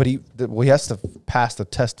 But he has to pass the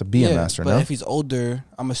test to be a master. But no? if he's older,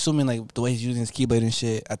 I'm assuming like the way he's using his keyblade and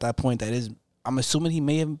shit at that point, I'm assuming he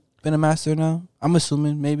may have been a master now. I'm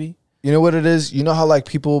assuming maybe. You know what it is? You know how like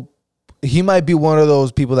he might be one of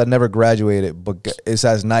those people that never graduated, but it's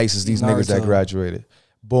as nice as these niggas that graduated.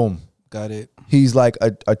 Boom. Got it. He's like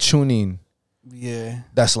a tuning. Yeah.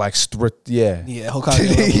 That's like strict. Yeah. Yeah.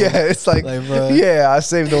 Hokage yeah. It's like yeah, I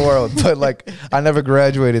saved the world, but like I never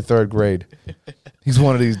graduated 3rd grade. He's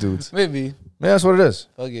one of these dudes. Maybe. Yeah, that's what it is.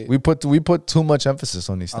 Okay. We put too much emphasis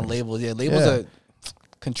on these things. On labels. Yeah. Labels are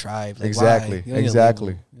contrived. Like, exactly.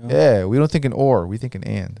 Exactly. Label, you know? Yeah. We don't think in or. We think in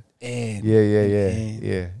and. And.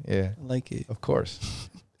 Yeah. I like it. Of course.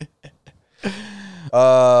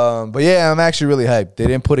 But yeah, I'm actually really hyped. They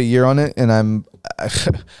didn't put a year on it, and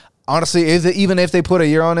honestly, even if they put a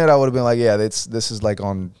year on it, I would have been like, yeah, this is like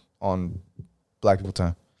on Black people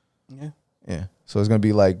time. Yeah. So it's gonna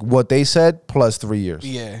be like what they said plus 3 years.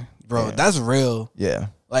 Yeah, bro, that's real. Yeah.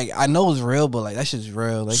 Like I know it's real, but like that shit's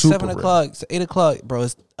real. Like super 7 o'clock, 8 o'clock, bro.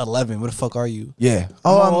 It's 11. Where the fuck are you? Yeah.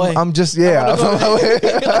 Oh, I'm just like,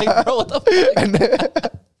 bro, what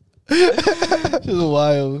the fuck? Just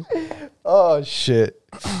wild. Oh shit.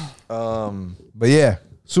 But yeah,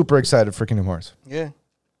 super excited for Kingdom Hearts. Yeah.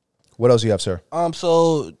 What else you have, sir?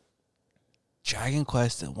 So Dragon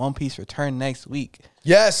Quest and One Piece return next week.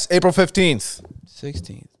 Yes, April 15th.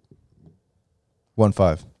 16th.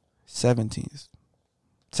 1-5. 17th.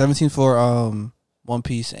 17th for One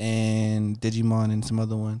Piece and Digimon and some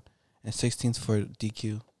other one. And 16th for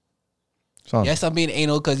DQ. Son. Yes, I'm being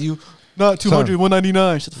anal because you not 200,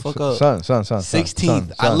 199. Shut the fuck up. Son.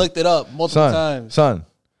 16th. I looked it up multiple times. Son,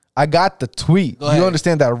 I got the tweet. You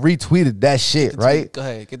understand that I retweeted that shit, right? Go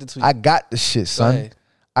ahead. Get the tweet. I got the shit, son.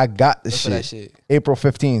 I got the shit. That shit. April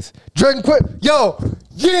 15th. Dragon Quest. Yo,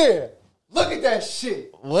 yeah. Look at that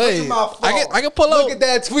shit. Wait. I can pull up. Look at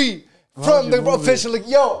that tweet from the official.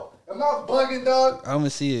 Yo, am I bugging, dog? I'm going to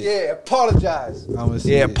see it. Yeah, apologize. I'm going to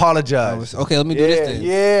see it. Apologize. Okay, let me do this then.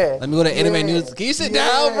 Yeah. Let me go to anime news. Can you sit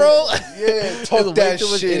down, bro? Yeah, talk that too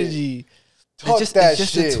much shit. Energy. Talk it's that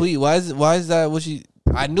just shit. a tweet. Why is that what you...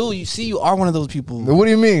 I knew you are one of those people. What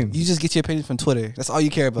do you mean? You just get your opinion from Twitter. That's all you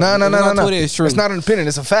care about. No. Twitter, it's true. It's not an opinion.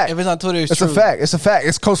 It's a fact. If it's on Twitter, it's true. It's a fact.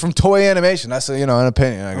 It comes from Toei Animation. That's an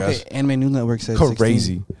opinion, I guess. Okay, Anime News Network says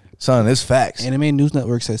crazy. 16th. Son, it's facts. Anime News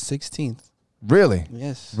Network says 16th. Really?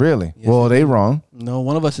 Yes. Really? Yes, well, they wrong. No,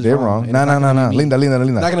 one of us is They're wrong. No. Linda. It's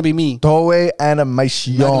not gonna be me. Toei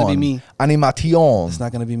Animation. It's not gonna be me. Animation. It's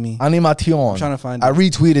not gonna be me. Animation. I'm trying to find it. I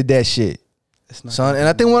retweeted that shit. It's not son, and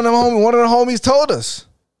I think one of the homies told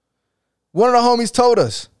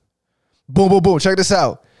us. Boom. Check this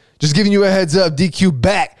out. Just giving you a heads up. DQ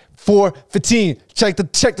back 4:15. Check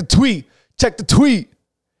the tweet.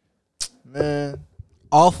 Man.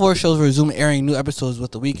 All 4 shows resume airing new episodes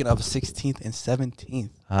with the weekend of 16th and 17th.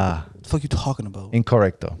 What the fuck you talking about?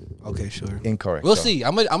 Incorrect though. Okay, sure. Incorrect. We'll see.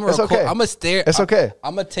 I'm gonna record. Okay. I'm gonna stare. It's okay.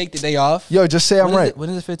 I'm gonna take the day off. Yo, just say I'm right. When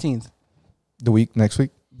is the 15th? The week next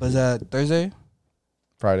week. But is that Thursday?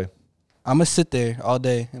 Friday. I'm gonna sit there all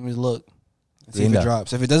day and just look. See if it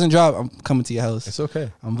drops. If it doesn't drop, I'm coming to your house. It's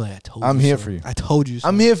okay. I'm like, I told you. I'm here so. for you. I told you so.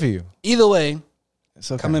 I'm here for you. Either way,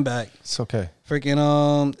 it's okay. Coming back. It's okay.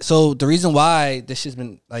 Freaking so the reason why this shit's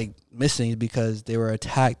been like missing is because they were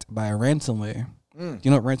attacked by a ransomware. Do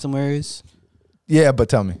you know what ransomware is? Yeah, but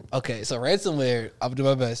tell me. Okay, so ransomware, I'll do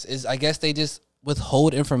my best, is I guess they just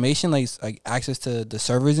withhold information like access to the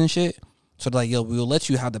servers and shit. So they're like, yo, we'll let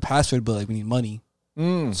you have the password, but like we need money.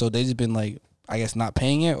 So they just been like, I guess not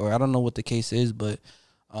paying it, or I don't know what the case is, but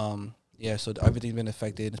yeah, so everything's been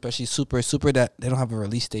affected, especially Super that they don't have a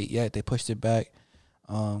release date yet. They pushed it back.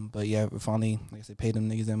 But yeah, finally, I guess they paid them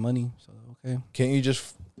niggas their money. So okay. Can't you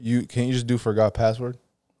just do forgot password?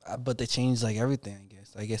 But they changed like everything, I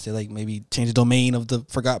guess. I guess they like maybe changed the domain of the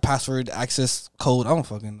forgot password access code. I don't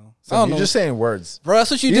fucking know. So you're just saying words. Bro, that's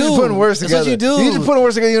what you do. You're just putting words together. That's what you do. You're just putting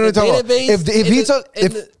words together. You know what I'm talking about.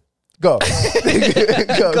 Go.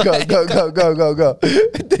 Go.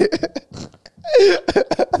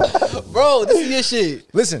 Bro, this is your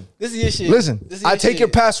shit. Listen. This is your shit. Listen. I take your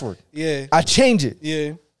password. Yeah. I change it.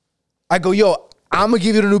 Yeah. I go, yo, I'm gonna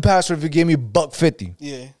give you the new password if you give me $1.50.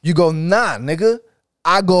 Yeah. You go, nah, nigga.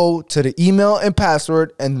 I go to the email and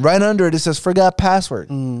password, and right under it says forgot password.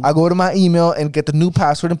 I go to my email and get the new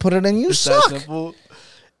password and put it in. You suck. That simple.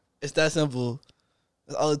 It's that simple.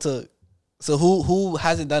 That's all it took. So who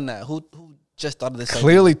hasn't done that? Who just thought of this?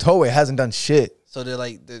 Clearly, Toei hasn't done shit. So they're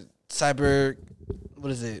like the cyber.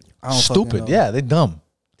 What is it? Stupid. Yeah, they're dumb.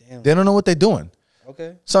 Damn. They don't know what they're doing.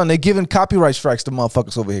 Okay. Son, they giving copyright strikes to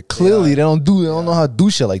motherfuckers over here. Clearly, they don't know how to do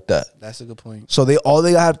shit like that. That's a good point. So all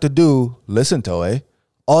they have to do, listen, Toei,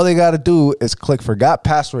 all they got to do is click forgot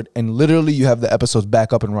password, and literally you have the episodes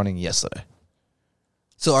back up and running yesterday.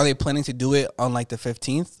 So are they planning to do it on like the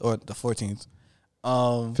 15th or the 14th?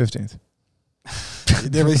 15th.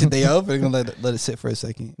 They release a day of, or they're gonna let it sit for a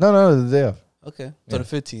second? No, the day off. Okay. So the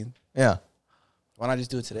 15th. Yeah. Why not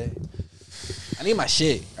just do it today? I need my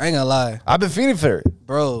shit. I ain't gonna lie. I've been feeding for it.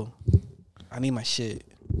 Bro, I need my shit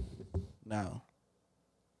now.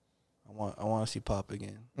 I want to see Pop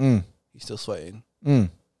again. He's still sweating. He's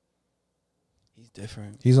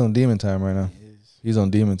different. He's on demon time right now. He is. He's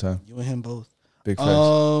on demon time. You and him both. Big facts.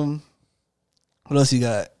 What else you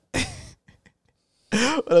got?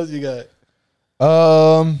 What else you got?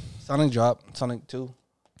 Sonic dropped. Sonic 2.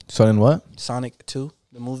 Sonic what? Sonic 2,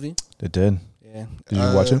 the movie. It did. Yeah. Did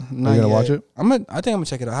you watch it? Are you gonna watch it? I think I'm gonna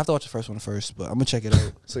check it out. I have to watch the first one first, but I'm gonna check it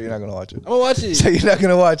out. So you're not gonna watch it. I'm gonna watch it. So you're not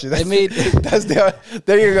gonna watch it. That's, It made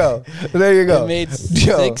there you go. There you go. It made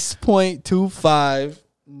 6.25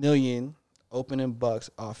 million opening box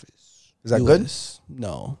office. Is that US. Good?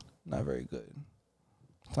 No, not very good.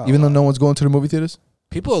 Even though no one's going to the movie theaters?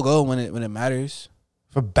 People will go when it matters.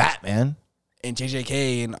 For Batman. And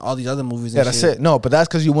JJK and all these other movies. Yeah, and that's shit. it. No, but that's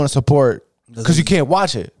because you want to support. Because you can't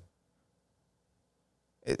watch it.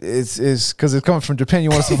 It's because it's coming from Japan.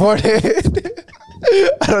 You want to support it.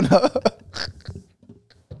 I don't know.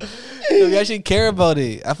 So we actually care about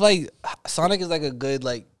it. I feel like Sonic is like a good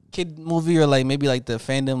like kid movie, or like maybe like the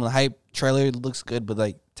fandom, the hype trailer looks good, but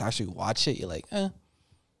like to actually watch it, you're like,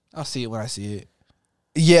 I'll see it when I see it.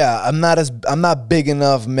 Yeah, I'm not big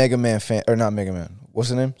enough Mega Man fan, or not Mega Man. What's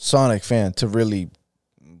the name? Sonic fan to really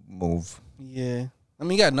move. Yeah. I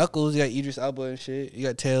mean, you got Knuckles, you got Idris Elba and shit. You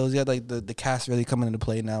got Tails. You got like the cast really coming into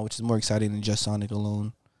play now, which is more exciting than just Sonic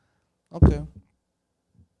alone. Okay.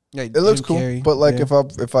 Yeah, it looks Jim cool, Carrey, but like yeah.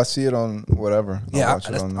 if I see it on whatever, yeah, I'll watch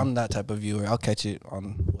it on I'm that type of viewer. I'll catch it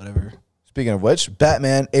on whatever. Speaking of which,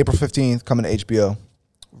 Batman, April 15th, coming to HBO.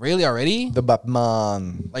 Really already? The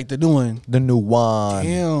Batman, Like the new one? the new one.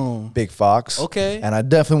 Damn. Big Fox. Okay. And I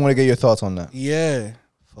definitely want to get your thoughts on that. Yeah.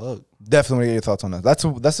 Fuck. Definitely want to get your thoughts on that. That's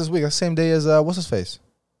this week. That's the same day as what's his face?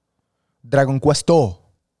 Dragon Questo.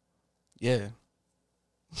 Yeah.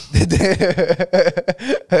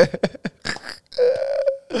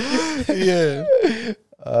 Yeah.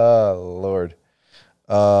 Oh Lord.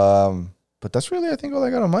 But that's really I think all I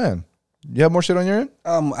got on my end. You have more shit on your end?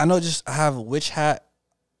 I know. I have Witch Hat.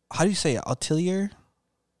 How do you say it? Atelier.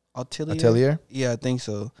 Yeah, I think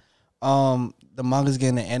so. The manga's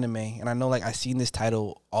getting an anime, and I know like I seen this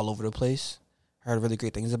title all over the place. Heard really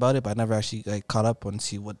great things about it, but I never actually like caught up and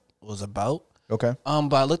see what it was about. Okay.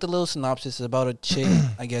 But I looked at a little synopsis. It's about a chick,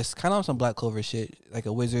 I guess, kind of on some Black Clover shit, like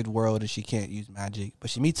a wizard world, and she can't use magic, but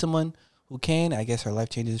she meets someone who can. I guess her life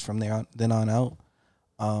changes from then on out.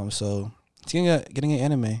 So it's getting an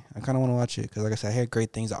anime. I kind of want to watch it because, like I said, I heard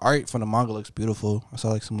great things. The art from the manga looks beautiful. I saw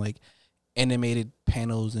like some like animated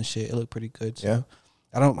panels and shit. It looked pretty good. So. Yeah.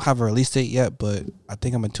 I don't have a release date yet, but I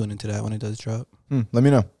think I'm gonna tune into that when it does drop. Let me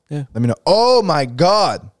know. Yeah. Let me know. Oh my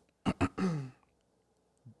God.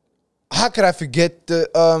 How could I forget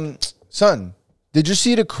the son? Did you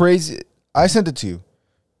see the crazy? I sent it to you.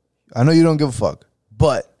 I know you don't give a fuck,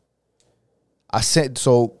 but I sent.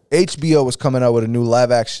 So HBO was coming out with a new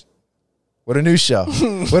live action, with a new show,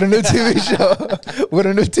 with a new TV show, with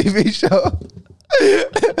a new TV show,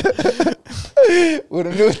 with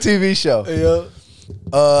a new TV show. Yeah.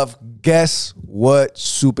 Of guess what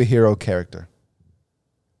superhero character?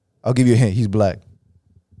 I'll give you a hint. He's black.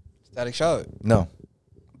 Static Shock. No.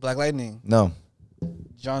 Black Lightning. No.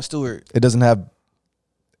 Jon Stewart. It doesn't have.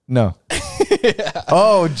 No.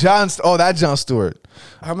 Oh, that Jon Stewart.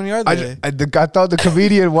 How many are there? I thought the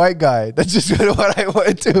comedian white guy. That's just what I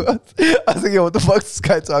went to. I was like, yo, what the fuck is this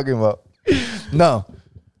guy talking about? No.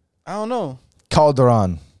 I don't know.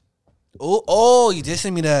 Calderon. Oh, you did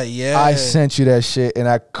send me that. Yeah. I sent you that shit and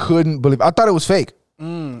I couldn't believe. I thought it was fake.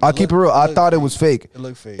 I'll keep it real. I thought it was fake. It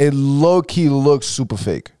looked fake. It low key looks super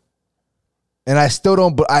fake. And I still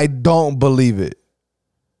don't. I don't believe it.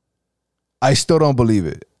 I still don't believe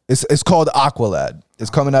it. It's called Aqualad.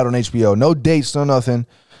 It's coming out on HBO. No dates, no nothing.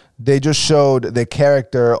 They just showed the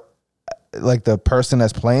character, like the person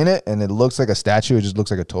that's playing it, and it looks like a statue. It just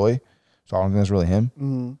looks like a toy. So I don't think that's really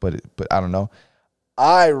him. But I don't know.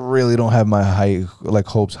 I really don't have my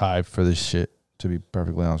hopes high for this shit. To be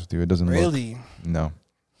perfectly honest with you, it doesn't really. No.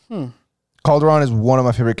 Calderon is one of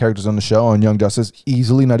my favorite characters on the show on Young Justice.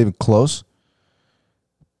 Easily, not even close.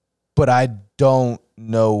 But I don't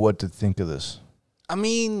know what to think of this. I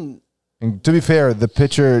mean, And to be fair, the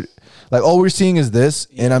picture, like all we're seeing is this,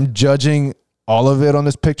 and I'm judging all of it on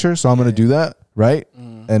this picture, so I'm gonna do that, right?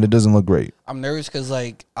 And it doesn't look great. I'm nervous because,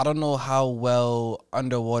 like, I don't know how well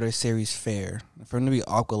underwater series fare. For them to be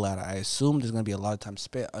Aqualad, I assume there's going to be a lot of time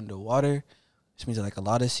spent underwater, which means, like, a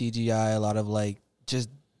lot of CGI, a lot of, like, just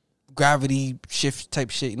gravity shift type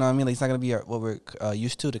shit. You know what I mean? Like, it's not going to be what we're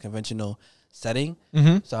used to, the conventional setting.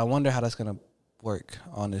 So I wonder how that's going to work,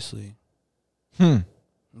 honestly.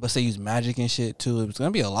 But they use magic and shit, too. It's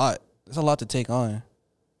going to be a lot. There's a lot to take on.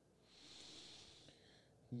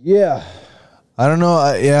 Yeah. I don't know.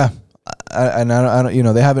 I don't. You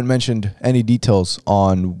know, they haven't mentioned any details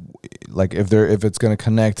on like if it's going to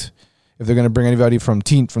connect, if they're going to bring anybody from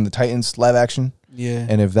the Titans live action. Yeah.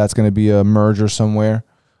 And if that's going to be a merger somewhere.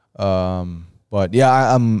 But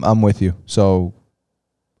yeah, I'm with you. So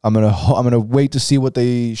I'm gonna wait to see what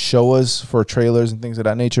they show us for trailers and things of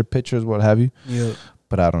that nature, pictures, what have you. Yeah.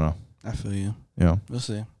 But I don't know. I feel you. You know. We'll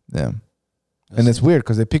see. Yeah. And it's weird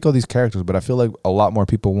because they pick all these characters, but I feel like a lot more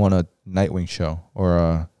people want a Nightwing show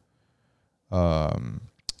or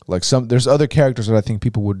like there's other characters that I think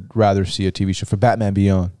people would rather see a TV show for. Batman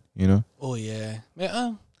Beyond, you know? Oh yeah.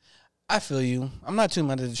 I feel you. I'm not too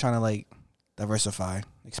much into trying to like diversify,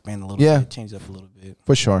 expand a little bit, change up a little bit.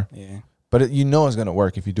 For sure. Yeah. But it's gonna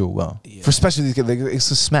work if you do it well. Yeah. For especially these, like, it's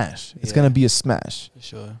a smash. It's gonna be a smash. For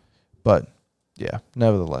sure. But yeah,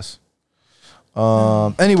 nevertheless.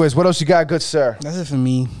 Anyways, what else you got, good sir? That's it for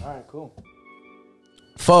me. All right, cool.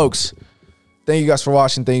 Folks, thank you guys for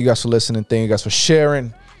watching. Thank you guys for listening. Thank you guys for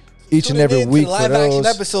sharing each and every week. The live action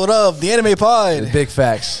episode of the Anime Pod. Big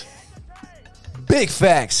facts. Big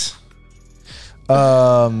facts.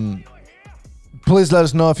 Please let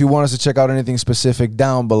us know if you want us to check out anything specific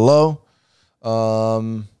down below.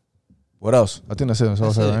 What else? I think that's it.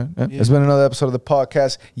 That's all, right? Yeah. It's been another episode of the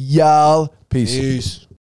podcast. Y'all, peace.